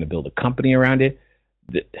route, trying to build a company around it.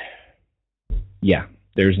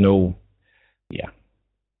 There's no,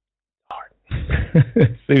 hard.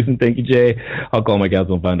 Susan, thank you, Jay. I'll call my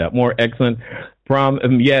counsel and find out more. Excellent.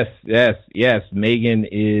 Yes. Megan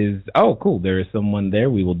is, cool. There is someone there.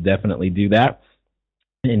 We will definitely do that.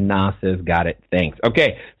 And Na says, got it. Thanks.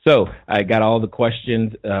 Okay, so I got all the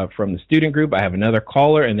questions from the student group. I have another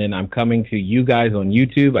caller, and then I'm coming to you guys on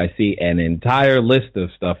YouTube. I see an entire list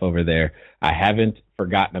of stuff over there. I haven't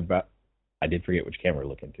forgotten about. I did forget which camera to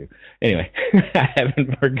look into. Anyway, I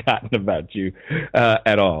haven't forgotten about you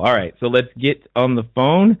at all. All right, so let's get on the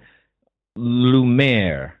phone.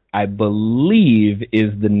 Lumiere, I believe,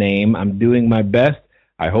 is the name. I'm doing my best.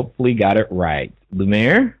 I hopefully got it right.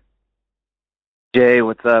 Lumiere? Jay,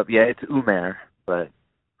 what's up? Yeah, it's Umair, but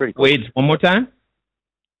pretty cool. Wait, one more time?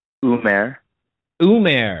 Umair.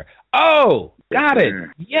 Oh, got it.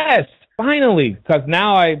 Yes, finally. Because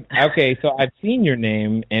now so I've seen your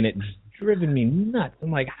name, and it's driven me nuts.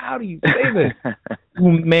 I'm like, how do you say this?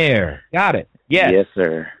 Umair. Got it. Yes. Yes,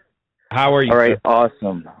 sir. How are you? All right,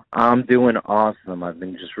 awesome. I'm doing awesome. I've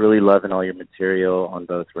been just really loving all your material on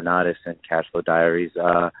both Renatus and Cashflow Diaries.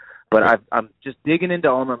 But I'm just digging into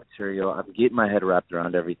all my material. I'm getting my head wrapped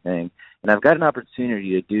around everything. And I've got an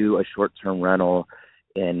opportunity to do a short-term rental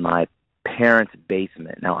in my parents'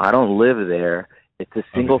 basement. Now, I don't live there. It's a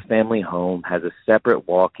single-family home, has a separate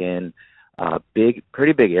walk-in,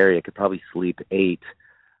 pretty big area. Could probably sleep 8.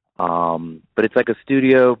 But it's like a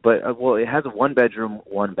studio. But, it has a 1-bedroom,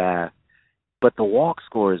 1 bath. But the walk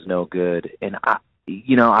score is no good. And I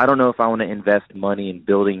don't know if I want to invest money in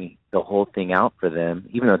building the whole thing out for them,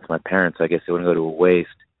 even though it's my parents. I guess it wouldn't go to a waste.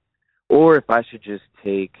 Or if I should just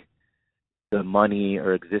take the money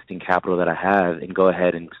or existing capital that I have and go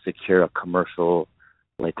ahead and secure a commercial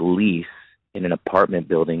lease in an apartment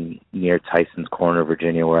building near Tyson's Corner,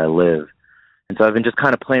 Virginia, where I live. And so I've been just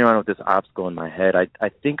kind of playing around with this obstacle in my head. I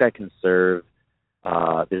think I can serve.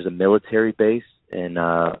 There's a military base in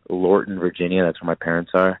Lorton, Virginia. That's where my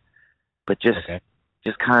parents are. But just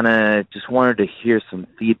wanted to hear some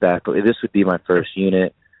feedback. This would be my first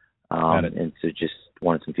unit, and so just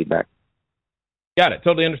wanted some feedback. Got it.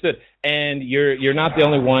 Totally understood. And you're not the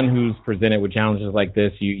only one who's presented with challenges like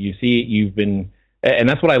this. You see, you've been, and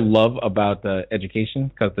that's what I love about education,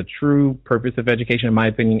 because the true purpose of education, in my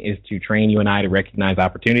opinion, is to train you and I to recognize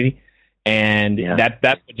opportunity. And that's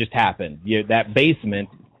what just happened. That basement,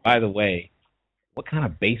 by the way, what kind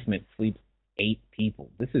of basement sleeps 8 people?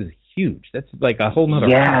 This is huge. That's like a whole nother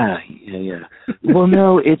house. Yeah. Well,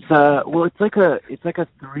 no, it's like a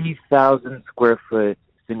 3,000 square foot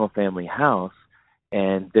single family house,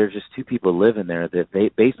 and there's just 2 people living there.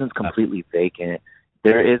 The basement's completely vacant.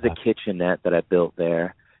 There is a kitchenette that I built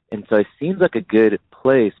there, and so it seems like a good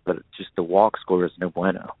place, but just the walk score is no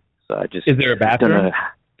bueno. So is there a bathroom?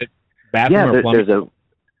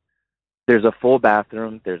 There's a full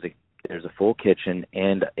bathroom. There's a full kitchen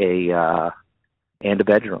and a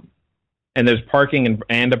bedroom. And there's parking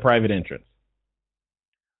and a private entrance.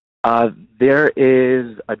 There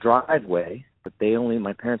is a driveway, but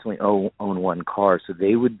my parents only own 1 car, so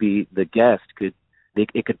the guest could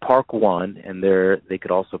park 1, and they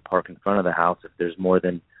could also park in front of the house if there's more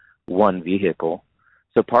than 1 vehicle.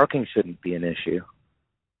 So parking shouldn't be an issue.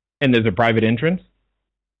 And there's a private entrance?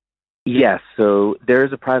 Yes, so there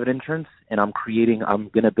is a private entrance, and I'm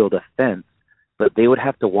going to build a fence, but they would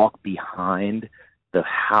have to walk behind the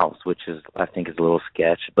house, which I think is a little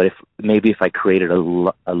sketch. But if I created a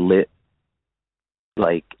lit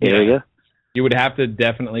area, You would have to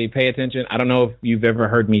definitely pay attention. I don't know if you've ever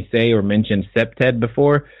heard me say or mention CPTED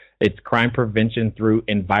before. It's crime prevention through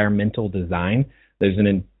environmental design.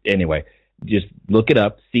 Anyway, just look it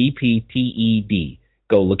up. CPTED.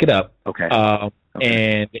 Go look it up. Okay.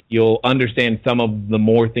 And you'll understand some of the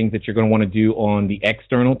more things that you're going to want to do on the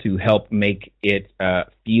external to help make it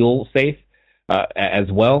feel safe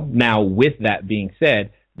as well. Now, with that being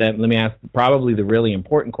said, then let me ask probably the really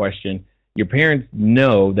important question. Your parents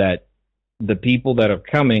know that the people that are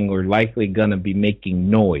coming are likely going to be making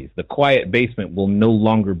noise. The quiet basement will no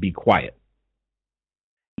longer be quiet.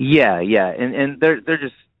 Yeah, and they're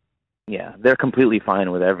just they're completely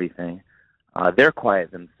fine with everything. They're quiet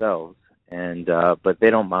themselves, and but they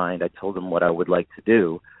don't mind. I told them what I would like to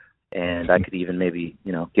do, and I could even maybe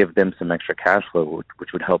give them some extra cash flow,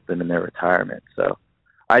 which would help them in their retirement. So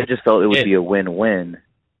I just felt it would be a win-win.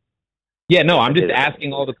 Yeah, no, I'm just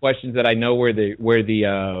asking all the questions that I know where the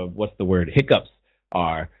what's the word, hiccups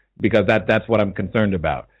are, because that's what I'm concerned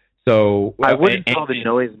about. So I wouldn't call the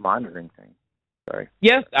noise monitoring thing. Sorry.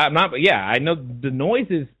 Yes, I'm not. Yeah, I know the noise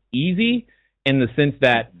is easy in the sense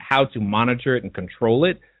that how to monitor it and control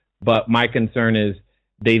it. But my concern is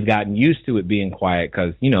they've gotten used to it being quiet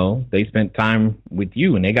because they spent time with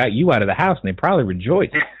you and they got you out of the house and they probably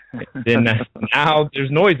rejoiced. Then now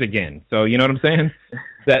there's noise again. So you know what I'm saying?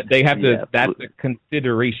 That they have to. That's a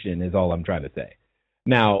consideration, is all I'm trying to say.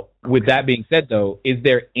 Now, with that being said, though, is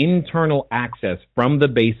there internal access from the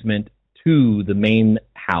basement to the main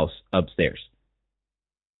house upstairs?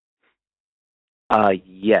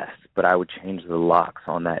 Yes, but I would change the locks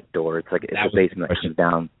on that door. It's like it's a basement that comes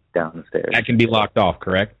down the stairs. That can be locked off,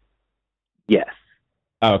 correct? Yes.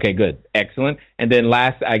 Okay, good. Excellent. And then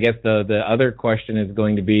last, I guess the other question is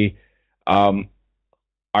going to be,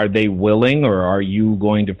 are they willing, or are you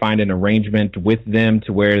going to find an arrangement with them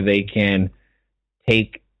to where they can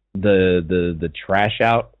take the trash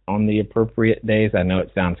out on the appropriate days? I know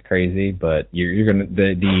it sounds crazy, but you're gonna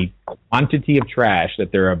the quantity of trash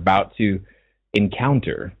that they're about to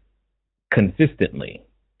encounter consistently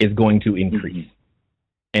is going to increase,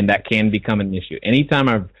 and that can become an issue. Anytime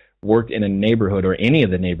I've worked in a neighborhood or any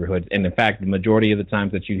of the neighborhoods, and in fact, the majority of the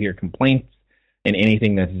times that you hear complaints in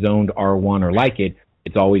anything that's zoned R1 or like it,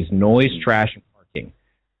 it's always noise, trash, and parking.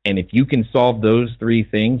 And if you can solve those three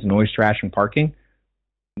things, noise, trash, and parking,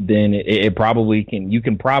 then it probably can. You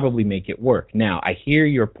can probably make it work. Now, I hear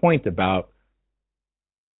your point about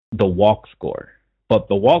the walk score, but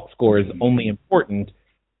the walk score is only important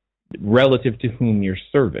relative to whom you're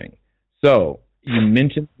serving. So you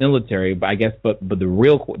mentioned military, but I guess, but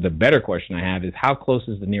the better question I have is, how close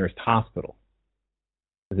is the nearest hospital?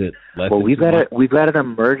 Is it less? Well, we've got an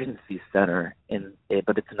emergency center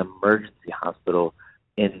but it's an emergency hospital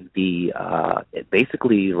in the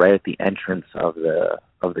basically right at the entrance of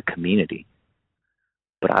the community.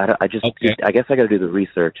 But I guess I got to do the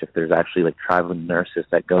research if there's actually like traveling nurses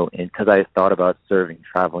that go in, because I thought about serving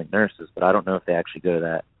traveling nurses, but I don't know if they actually go to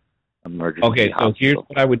that emergency hospital. So here's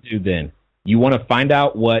what I would do then. You want to find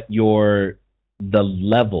out what the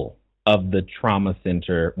level of the trauma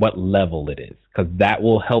center, what level it is, because that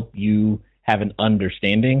will help you have an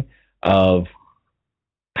understanding of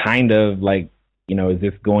kind of like, is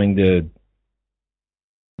this going to,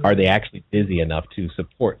 are they actually busy enough to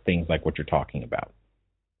support things like what you're talking about?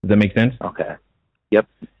 Does that make sense? Okay. Yep.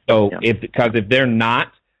 So if they're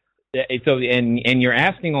not, so and you're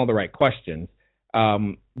asking all the right questions.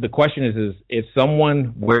 The question is if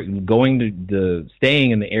someone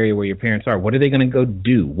staying in the area where your parents are, what are they going to go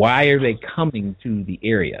do? Why are they coming to the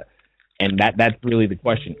area? And that's really the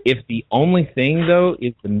question. If the only thing, though,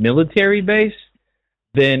 is the military base,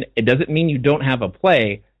 then it doesn't mean you don't have a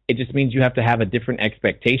play. It just means you have to have a different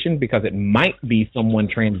expectation, because it might be someone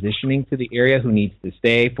transitioning to the area who needs to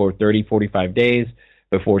stay for 30, 45 days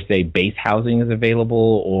before, say, base housing is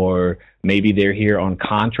available, or maybe they're here on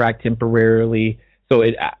contract temporarily. So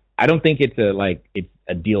I don't think it's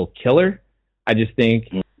a deal killer. I just think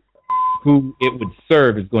who it would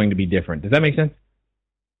serve is going to be different. Does that make sense?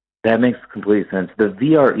 That makes complete sense. The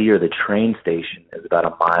VRE, or the train station, is about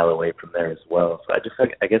a mile away from there as well. So I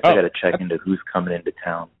guess I got to check into who's coming into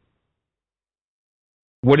town.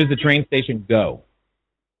 Where does the train station go?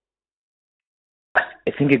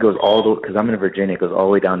 I think it goes because I'm in Virginia, it goes all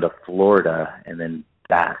the way down to Florida and then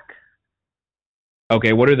back.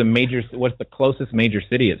 Okay, what's the closest major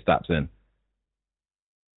city it stops in?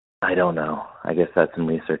 I don't know. I guess that's some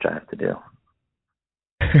research I have to do.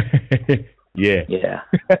 Yeah. Yeah.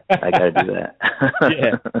 I got to do that.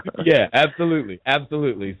 Yeah, absolutely.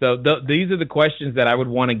 So these are the questions that I would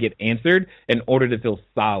want to get answered in order to feel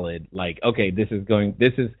solid. Like, okay, this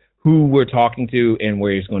is who we're talking to and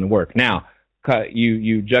where it's going to work. Now,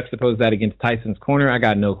 you juxtapose that against Tyson's Corner, I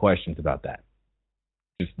got no questions about that.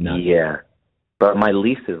 Just none. Yeah, but my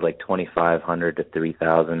lease is like $2,500 to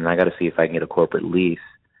 $3,000, and I got to see if I can get a corporate lease.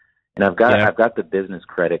 And I've got the business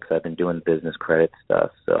credit because I've been doing business credit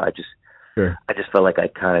stuff. So I just felt like I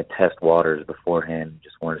kind of test waters beforehand.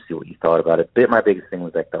 Just wanted to see what you thought about it. My biggest thing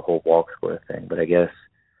was like the whole Walk Square thing, but I guess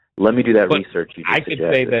let me do that research you just suggested. I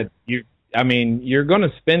could say that you're going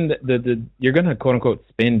to spend you're going to quote unquote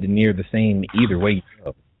spend near the same either way you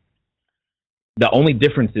go. The only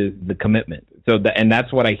difference is the commitment. And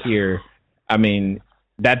that's what I hear. I mean,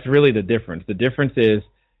 that's really the difference. The difference is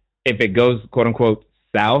if it goes quote unquote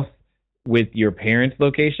south with your parents'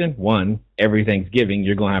 location, one, every Thanksgiving,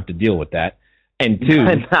 you're going to have to deal with that. And two,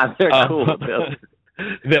 they're cool.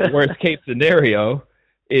 The worst case scenario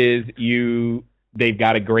is they've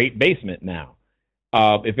got a great basement now.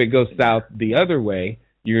 If it goes south the other way,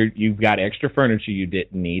 you've got extra furniture you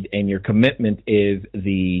didn't need, and your commitment is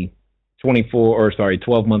the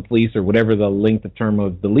 12-month lease or whatever the length of term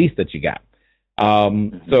of the lease that you got.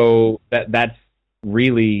 So that's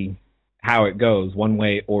really how it goes, one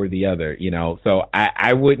way or the other, So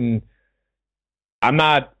I'm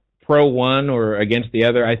not pro one or against the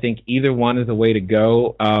other. I think either one is the way to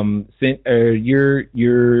go.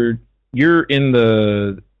 You're in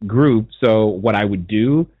the group, so what I would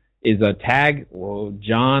do is tag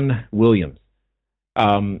John Williams.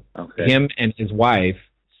 Him and his wife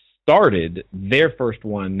started their first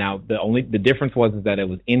one. Now the difference was that it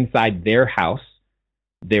was inside their house,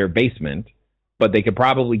 their basement, but they could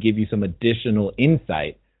probably give you some additional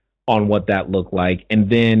insight on what that looked like. And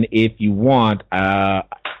then if you want, let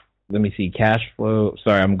me see, cash flow.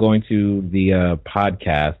 Sorry, I'm going to the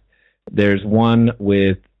podcast. There's one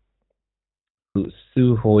with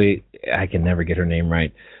Sue Hoy. I can never get her name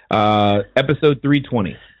right. Episode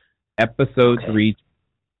 320. Episode 3.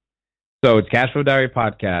 So it's Cash Flow Diary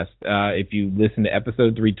podcast. If you listen to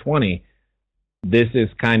episode 320, this is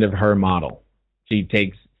kind of her model. She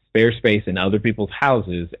takes spare space in other people's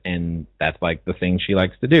houses, and that's like the thing she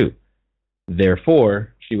likes to do.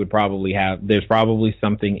 Therefore, there's probably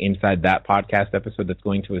something inside that podcast episode that's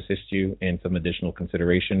going to assist you in some additional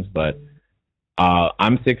considerations. But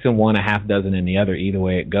I'm 6 in one, a half dozen in the other, either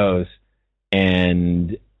way it goes.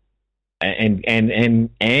 And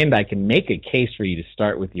I can make a case for you to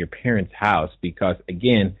start with your parents' house because,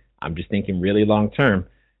 again, I'm just thinking really long term.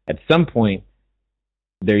 At some point,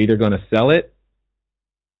 they're either going to sell it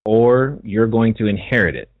or you're going to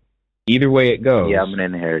inherit it. Either way it goes. Yeah, I'm going to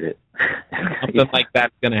inherit it. Something like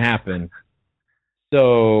that's going to happen.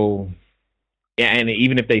 So, yeah, and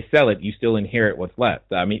even if they sell it, you still inherit what's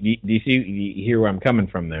left. I mean, do you hear where I'm coming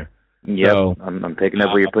from there? Yeah, so, I'm picking up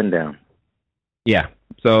what you're putting down. Yeah.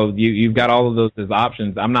 So you've got all of those as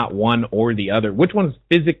options. I'm not one or the other. Which one's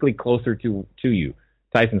physically closer to you?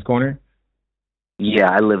 Tyson's Corner? Yeah,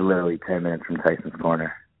 I live literally 10 minutes from Tyson's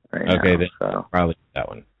Corner right now. Okay, then probably that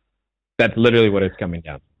one. That's literally what it's coming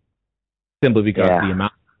down to. Simply because the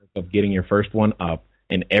amount of getting your first one up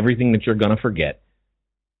and everything that you're going to forget,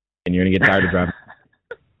 and you're going to get tired of driving.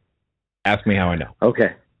 Ask me how I know.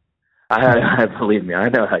 Okay. I believe me. I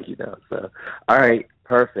know how you know. So, all right.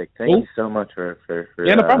 Perfect. Thank you so much for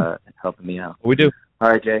no problem. Helping me out. We do. All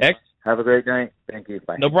right, Jay. Have a great night. Thank you.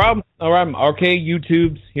 Bye. No problem. All right. Okay,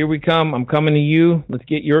 YouTubes, here we come. I'm coming to you. Let's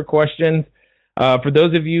get your questions. For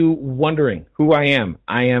those of you wondering who I am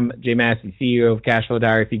Jay Massey, CEO of Cash Flow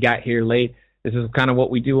Diary. If you got here late, this is kind of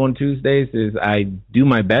what we do on Tuesdays is I do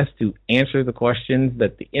my best to answer the questions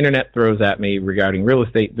that the internet throws at me regarding real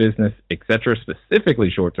estate, business, etc.,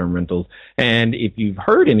 specifically short-term rentals. And if you've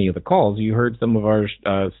heard any of the calls, you heard some of our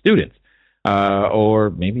students,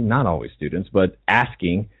 or maybe not always students, but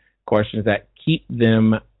asking questions that keep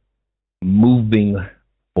them moving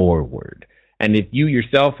forward. And if you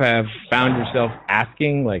yourself have found yourself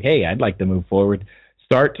asking, like, hey, I'd like to move forward,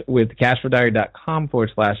 start with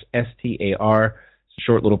cashflowdiary.com/STAR. It's a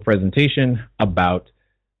short little presentation about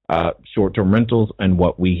short-term rentals and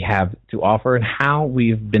what we have to offer and how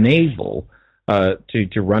we've been able to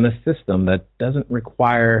run a system that doesn't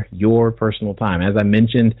require your personal time. As I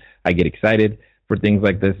mentioned, I get excited for things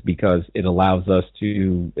like this because it allows us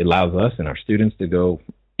and our students to go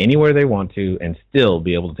anywhere they want to and still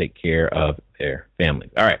be able to take care of their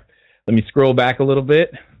families. All right, let me scroll back a little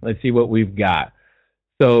bit. Let's see what we've got.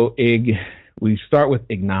 So we start with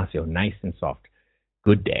Ignacio, nice and soft.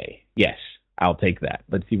 Good day. Yes, I'll take that.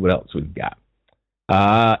 Let's see what else we've got.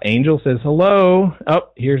 Angel says, hello. Oh,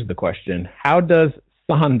 here's the question. How does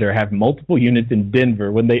Sonder have multiple units in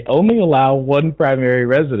Denver when they only allow one primary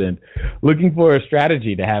resident? Looking for a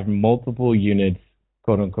strategy to have multiple units,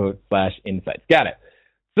 quote unquote, /insights. Got it.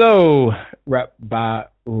 So, I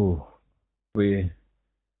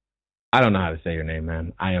don't know how to say your name,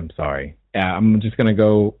 man. I am sorry. I'm just gonna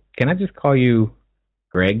go. Can I just call you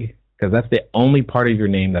Greg? Because that's the only part of your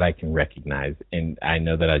name that I can recognize, and I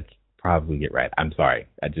know that I probably get right. I'm sorry.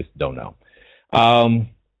 I just don't know.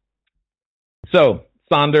 So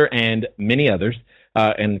Sonder and many others,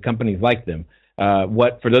 and companies like them.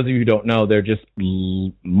 For those of you who don't know, they're just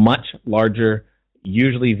much larger,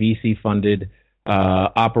 usually VC-funded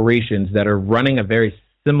operations that are running a very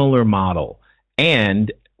similar model.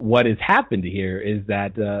 And what has happened here is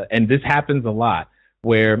that, and this happens a lot,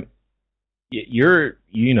 where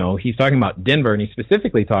he's talking about Denver, and he's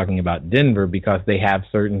specifically talking about Denver because they have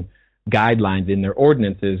certain guidelines in their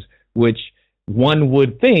ordinances, which one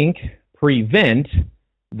would think prevent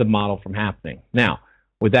the model from happening. Now,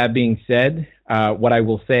 with that being said, what I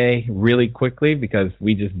will say really quickly, because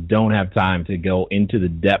we just don't have time to go into the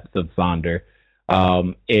depths of Sonder,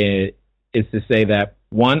 is to say that,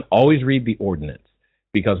 one, always read the ordinance,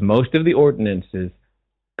 because most of the ordinances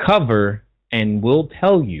cover and will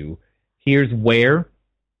tell you here's where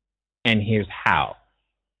and here's how.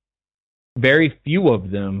 Very few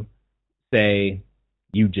of them say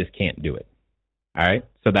you just can't do it. All right?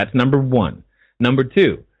 So that's number one. Number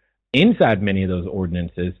two, inside many of those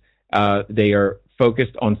ordinances, they are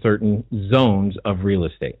focused on certain zones of real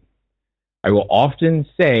estate. I will often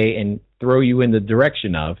say and throw you in the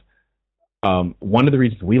direction of one of the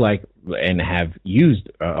reasons we like and have used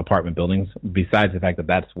apartment buildings, besides the fact that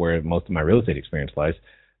that's where most of my real estate experience lies,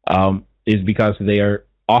 is because they are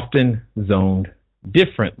often zoned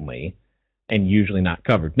differently and usually not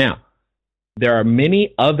covered. Now, there are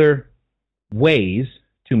many other ways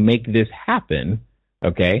to make this happen,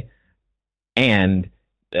 okay? And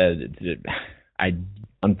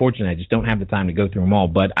unfortunately, I just don't have the time to go through them all,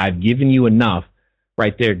 but I've given you enough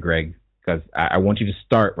right there, Greg, because I want you to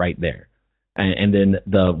start right there. And then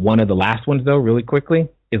one of the last ones, though, really quickly,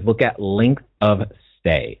 is look at length of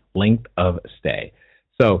stay. Length of stay.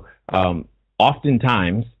 So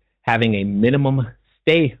oftentimes, having a minimum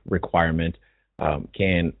stay requirement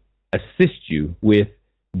can assist you with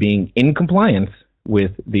being in compliance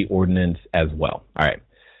with the ordinance as well. All right.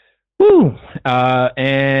 Woo.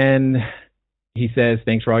 And he says,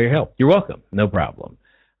 thanks for all your help. You're welcome. No problem.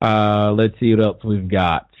 Let's see what else we've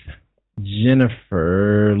got.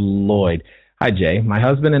 Jennifer Lloyd. Hi, Jay. My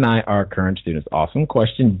husband and I are current students. Awesome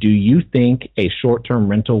question. Do you think a short-term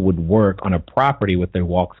rental would work on a property with a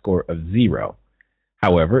walk score of 0?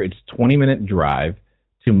 However, it's a 20-minute drive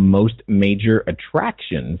to most major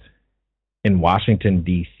attractions in Washington,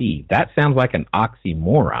 D.C. That sounds like an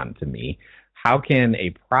oxymoron to me. How can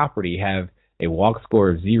a property have a walk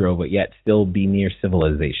score of 0 but yet still be near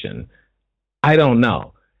civilization? I don't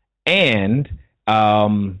know. And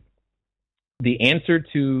the answer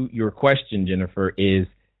to your question, Jennifer, is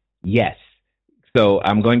yes. So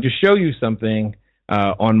I'm going to show you something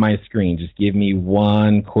on my screen. Just give me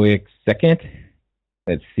one quick second.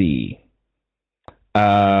 Let's see.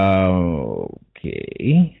 Okay.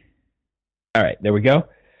 All right, there we go.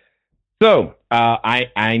 So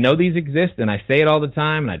I know these exist, and I say it all the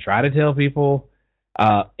time, and I try to tell people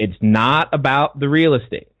it's not about the real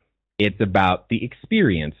estate. It's about the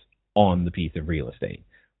experience on the piece of real estate.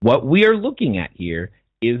 What we are looking at here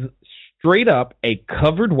is straight up a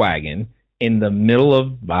covered wagon in the middle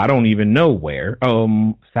of, I don't even know where,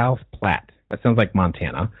 South Platte. That sounds like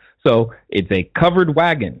Montana. So it's a covered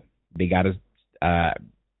wagon. They got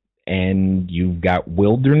and you've got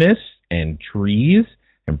wilderness and trees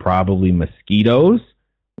and probably mosquitoes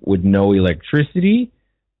with no electricity,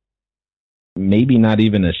 maybe not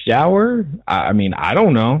even a shower. I mean, I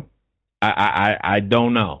don't know. I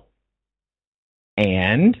don't know.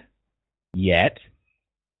 And yet,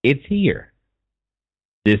 it's here.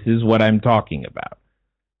 This is what I'm talking about.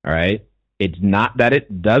 All right? It's not that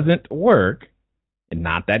it doesn't work, and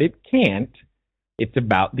not that it can't. It's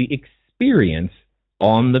about the experience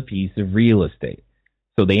on the piece of real estate.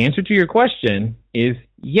 So the answer to your question is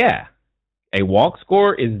yeah. A walk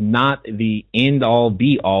score is not the end-all,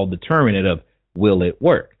 be-all determinant of will it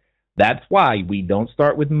work. That's why we don't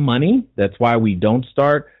start with money. That's why we don't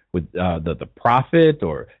start with the profit,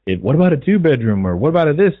 or what about a 2-bedroom, or what about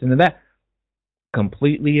a this and that?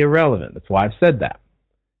 Completely irrelevant. That's why I've said that.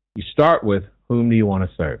 You start with, whom do you want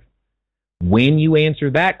to serve? When you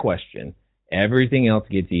answer that question, everything else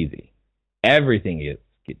gets easy. Everything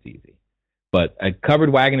gets easy. But a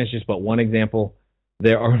covered wagon is just but one example.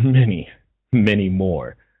 There are many, many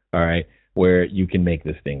more, all right, where you can make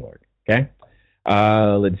this thing work, okay?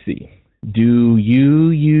 Let's see. Do you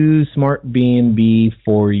use SmartBnB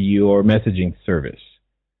for your messaging service?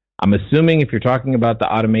 I'm assuming if you're talking about the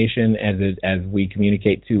automation as we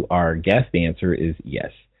communicate to our guest, the answer is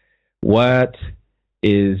yes. What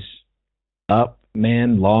is up,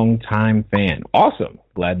 man? Long time fan. Awesome.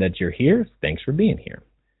 Glad that you're here. Thanks for being here.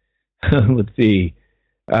 Let's see.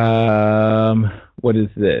 What is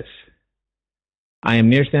this? I am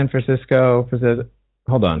near San Francisco.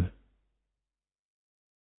 Hold on.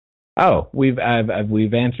 Oh, we've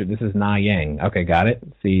answered. This is Na Yang. Okay, got it.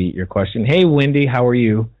 See your question. Hey, Wendy, how are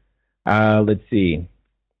you? Let's see.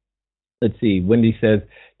 Wendy says,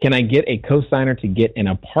 can I get a cosigner to get an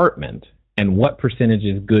apartment, and what percentage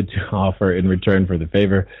is good to offer in return for the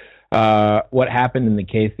favor? What happened in the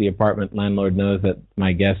case the apartment landlord knows that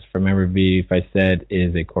my guest from MRV, if I said,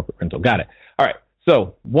 is a corporate rental? Got it. All right.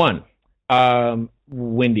 So, one,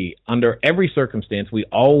 Wendy, under every circumstance, we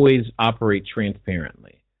always operate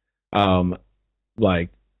transparently.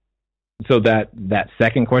 So that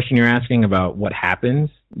second question you're asking about what happens,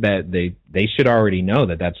 that they should already know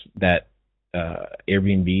that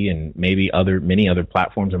Airbnb and maybe many other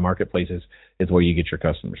platforms and marketplaces is where you get your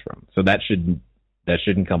customers from. So that shouldn't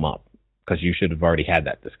come up, because you should have already had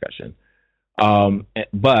that discussion.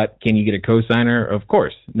 But can you get a cosigner? Of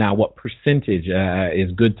course. Now, what percentage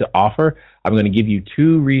is good to offer? I'm going to give you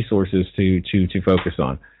two resources to focus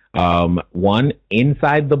on. One,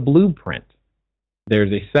 inside the blueprint,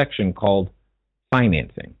 there's a section called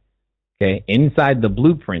financing. Okay, inside the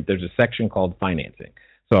blueprint, there's a section called financing.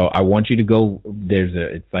 So I want you to go.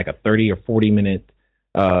 It's like a 30 or 40 minute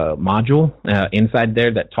module inside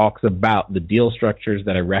there that talks about the deal structures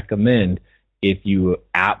that I recommend if you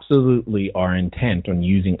absolutely are intent on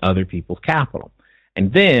using other people's capital.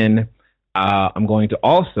 And then I'm going to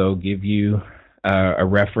also give you a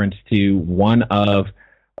reference to one of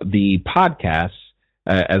the podcasts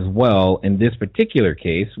as well. In this particular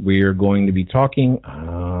case, we're going to be talking,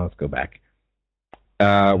 let's go back.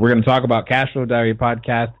 We're going to talk about Cash Flow Diary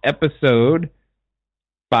Podcast, episode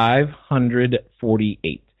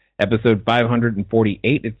 548. Episode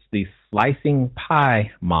 548, it's the slicing pie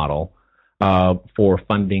model for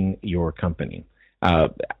funding your company.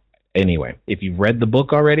 Anyway, if you've read the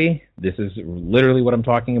book already, this is literally what I'm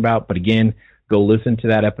talking about. But again, go listen to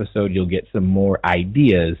that episode. You'll get some more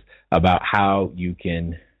ideas about how you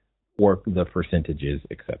can work the percentages,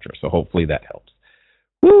 etc. So hopefully that helps.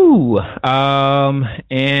 Woo!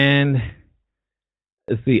 And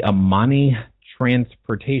let's see, Amani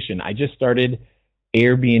Transportation. I just started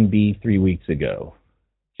Airbnb 3 weeks ago.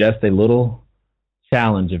 Just a little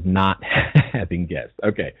challenge of not having guests.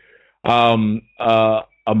 Okay.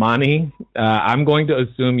 Amani, I'm going to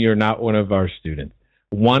assume you're not one of our students.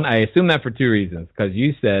 One, I assume that for two reasons, because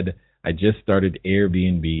you said I just started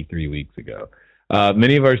Airbnb 3 weeks ago.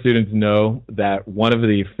 Many of our students know that one of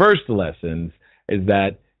the first lessons is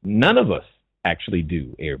that none of us actually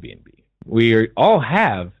do Airbnb. We all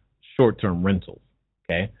have short-term rentals,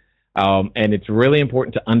 okay? And it's really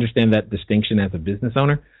important to understand that distinction as a business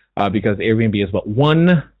owner, because Airbnb is but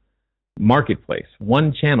one marketplace,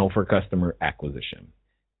 one channel for customer acquisition.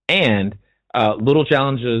 And little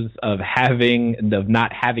challenges of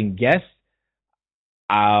not having guests,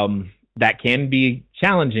 that can be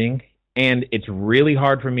challenging, and it's really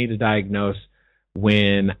hard for me to diagnose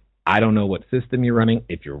when I don't know what system you're running,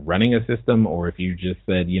 if you're running a system, or if you just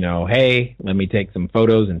said, hey, let me take some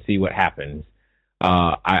photos and see what happens.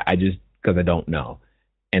 I just, because I don't know.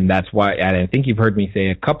 And that's why, and I think you've heard me say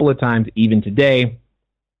a couple of times, even today,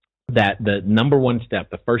 that the number one step,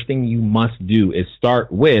 the first thing you must do is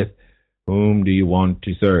start with, whom do you want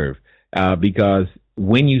to serve? Because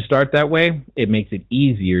when you start that way, it makes it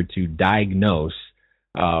easier to diagnose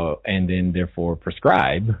and then therefore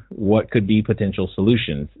prescribe what could be potential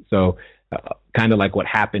solutions. So kind of like what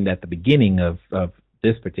happened at the beginning of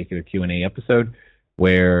this particular Q&A episode,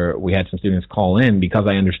 where we had some students call in. Because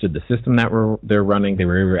I understood the system that they're running, they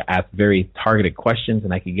were able to ask very targeted questions,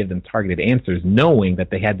 and I could give them targeted answers, knowing that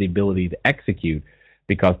they had the ability to execute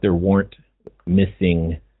because there weren't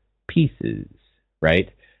missing pieces, right,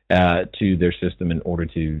 to their system in order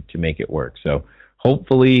to make it work. So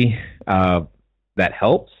hopefully that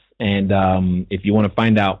helps. And if you want to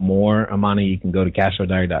find out more, Amani, you can go to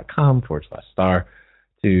cashflowdiary.com/star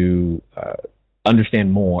to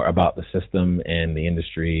understand more about the system and the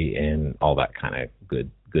industry and all that kind of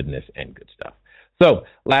goodness and good stuff. So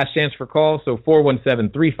last chance for calls. So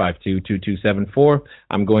 417-352-2274.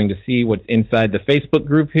 I'm going to see what's inside the Facebook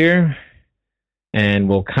group here, and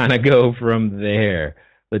we'll kind of go from there.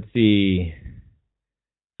 Let's see.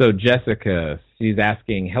 So Jessica, she's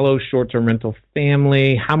asking, hello, short-term rental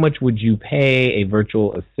family. How much would you pay a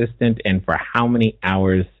virtual assistant, and for how many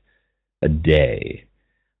hours a day?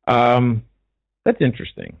 That's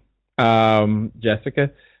interesting.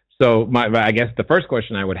 Jessica. So I guess the first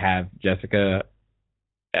question I would have, Jessica,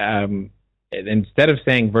 instead of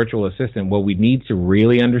saying virtual assistant, what we need to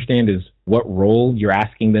really understand is what role you're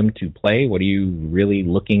asking them to play. What are you really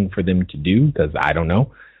looking for them to do? Because I don't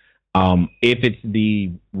know. If it's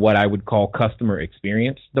what I would call customer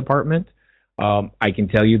experience department, I can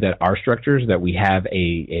tell you that our structures that we have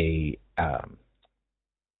a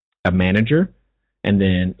manager, and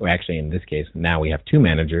then actually in this case now we have 2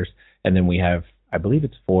 managers, and then we have, I believe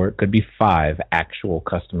it's 4, it could be 5 actual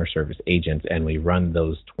customer service agents, and we run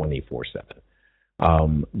those 24/7.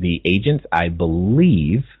 The agents, I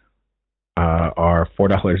believe, are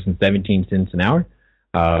 $4.17 an hour,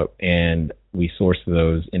 and we source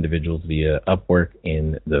those individuals via Upwork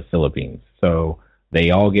in the Philippines. So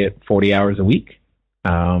they all get 40 hours a week,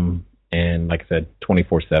 and like I said,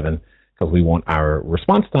 24/7, because we want our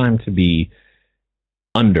response time to be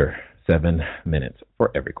under 7 minutes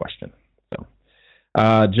for every question. So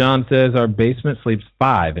John says our basement sleeps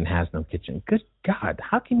 5 and has no kitchen. Good God,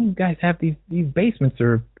 how can you guys have these basements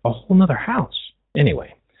or a whole nother house?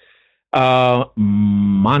 Anyway,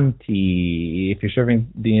 Monty, if you're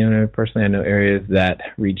serving the owner, personally, I know areas that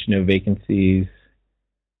reach no vacancies.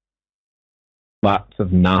 Lots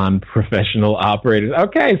of non-professional operators.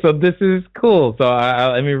 Okay, so this is cool. So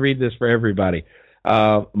let me read this for everybody.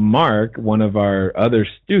 Mark, one of our other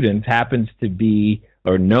students, happens to be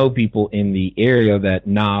or know people in the area that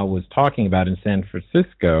Na was talking about in San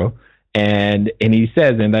Francisco, and he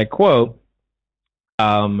says, and I quote,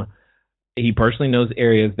 he personally knows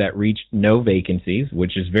areas that reach no vacancies,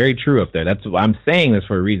 which is very true up there. I'm saying this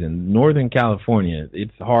for a reason. Northern California,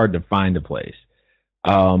 it's hard to find a place.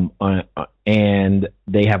 And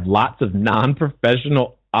they have lots of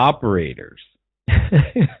non-professional operators.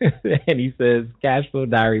 And he says Cashflow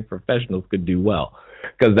Diary professionals could do well,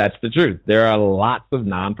 because that's the truth. There are lots of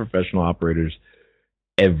non-professional operators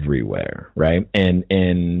everywhere, right? And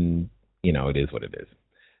you know, it is what it is.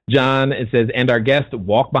 John, it says, and our guests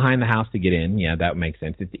walk behind the house to get in. Yeah, that makes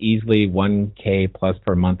sense. It's easily $1,000 plus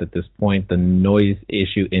per month at this point. The noise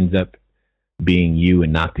issue ends up being you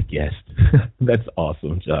and not the guest. That's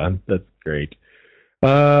awesome, John. That's great.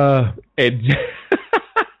 And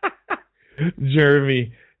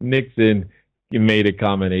Jeremy Nixon made a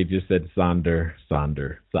comment. He just said Sonder.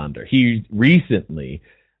 He recently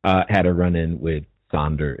had a run-in with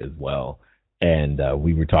Sonder as well. And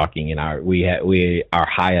we were talking in our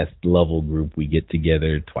highest level group. We get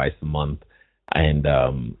together twice a month, and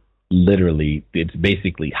literally it's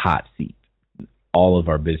basically hot seat, all of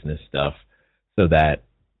our business stuff, so that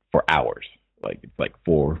for hours, it's like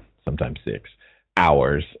 4, sometimes 6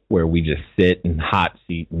 hours, where we just sit in hot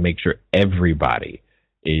seat and make sure everybody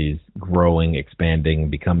is growing,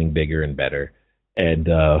 expanding, becoming bigger and better. And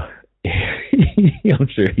I'm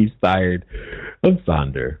sure he's tired of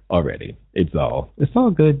Sonder already. It's all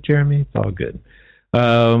good, Jeremy. It's all good.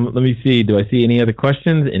 Let me see. Do I see any other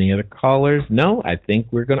questions? Any other callers? No, I think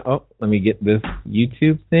we're going to... let me get this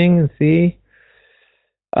YouTube thing and see.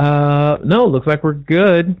 No, looks like we're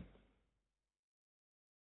good.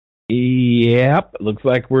 Yep, looks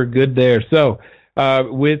like we're good there. So,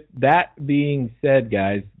 with that being said,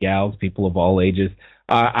 guys, gals, people of all ages,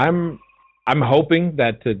 I'm hoping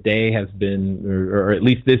that today has been, or at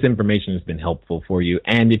least this information has been helpful for you.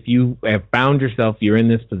 And if you have found yourself, you're in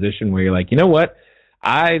this position where you're like, you know what?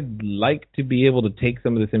 I'd like to be able to take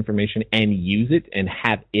some of this information and use it and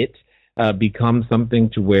have it become something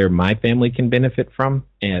to where my family can benefit from,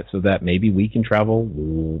 and so that maybe we can travel,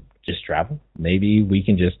 we'll just travel. Maybe we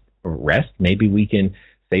can just rest. Maybe we can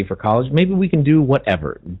save for college. Maybe we can do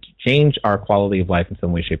whatever, change our quality of life in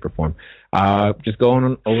some way, shape, or form. Just go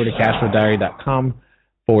on over to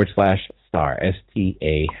cashflowdiary.com/star,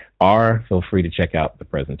 STAR. Feel free to check out the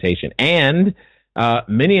presentation. And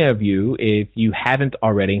many of you, if you haven't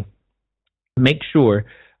already, make sure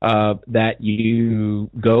that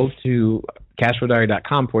you go to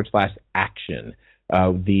cashflowdiary.com/action.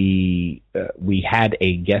 We had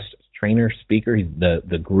a guest trainer speaker.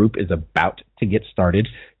 The group is about to get started.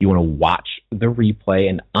 You want to watch the replay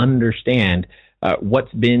and understand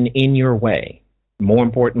what's been in your way. More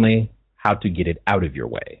importantly, how to get it out of your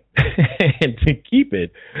way and to keep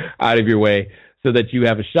it out of your way so that you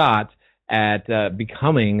have a shot at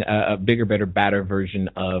becoming a bigger, better, badder version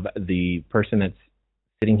of the person that's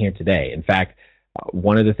sitting here today. In fact,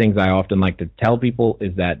 one of the things I often like to tell people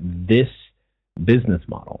is that this business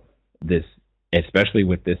model, especially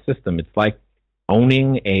with this system, it's like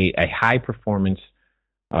owning a high performance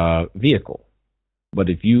vehicle. But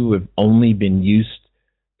if you have only been used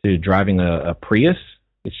to driving a Prius,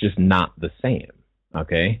 it's just not the same.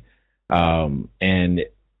 Okay. And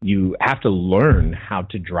you have to learn how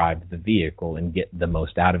to drive the vehicle and get the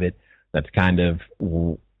most out of it. That's kind of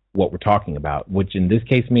what we're talking about, which in this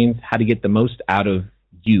case means how to get the most out of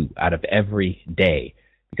you, out of every day.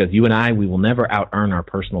 Because you and I, we will never out-earn our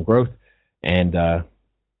personal growth. And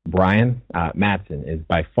Brian Matson is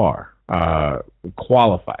by far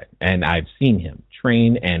qualified. And I've seen him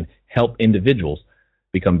train and help individuals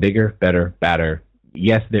become bigger, better, badder.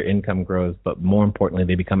 Yes, their income grows, but more importantly,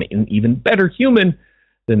 they become an even better human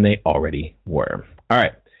than they already were. All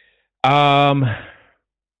right.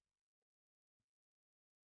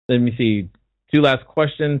 Let me see. 2 last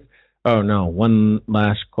questions. Oh, no. 1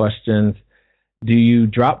 last question. Do you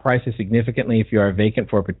drop prices significantly if you are vacant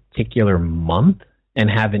for a particular month and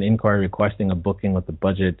have an inquiry requesting a booking with the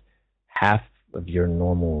budget half of your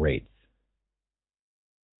normal rates?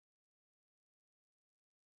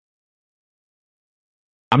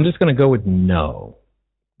 I'm just going to go with no,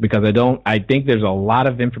 because I think there's a lot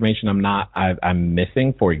of information I'm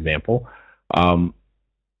missing. For example, I'm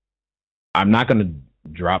not going to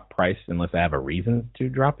drop price unless I have a reason to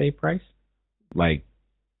drop a price. Like,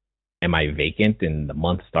 am I vacant and the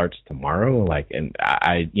month starts tomorrow? Like, and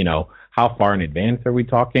how far in advance are we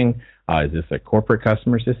talking? Is this a corporate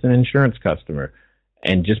customer? Is this an insurance customer?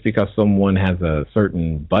 And just because someone has a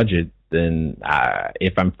certain budget, then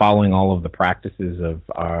if I'm following all of the practices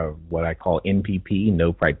of what I call NPP,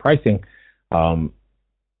 no price pricing, does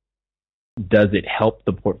it help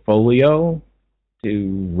the portfolio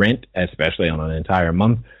to rent, especially on an entire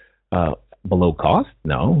month, below cost?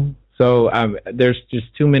 No. So there's just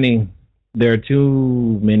there's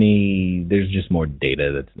just more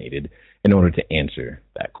data that's needed in order to answer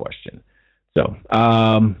that question. So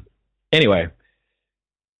anyway,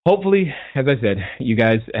 hopefully, as I said, you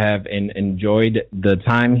guys have enjoyed the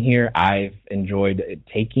time here. I've enjoyed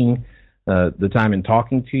taking the time and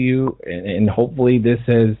talking to you, and hopefully this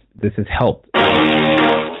has helped.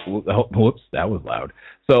 Whoops, that was loud.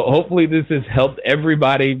 So hopefully this has helped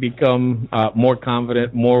everybody become more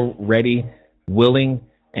confident, more ready, willing,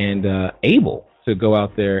 and able to go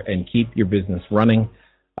out there and keep your business running.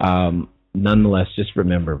 Nonetheless, just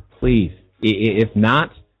remember, please, if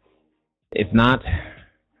not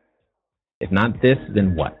this,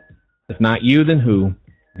 then what? If not you, then who?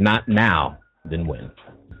 If not now, then when?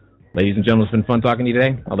 Ladies and gentlemen, it's been fun talking to you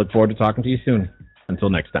today. I look forward to talking to you soon. Until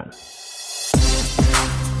next time.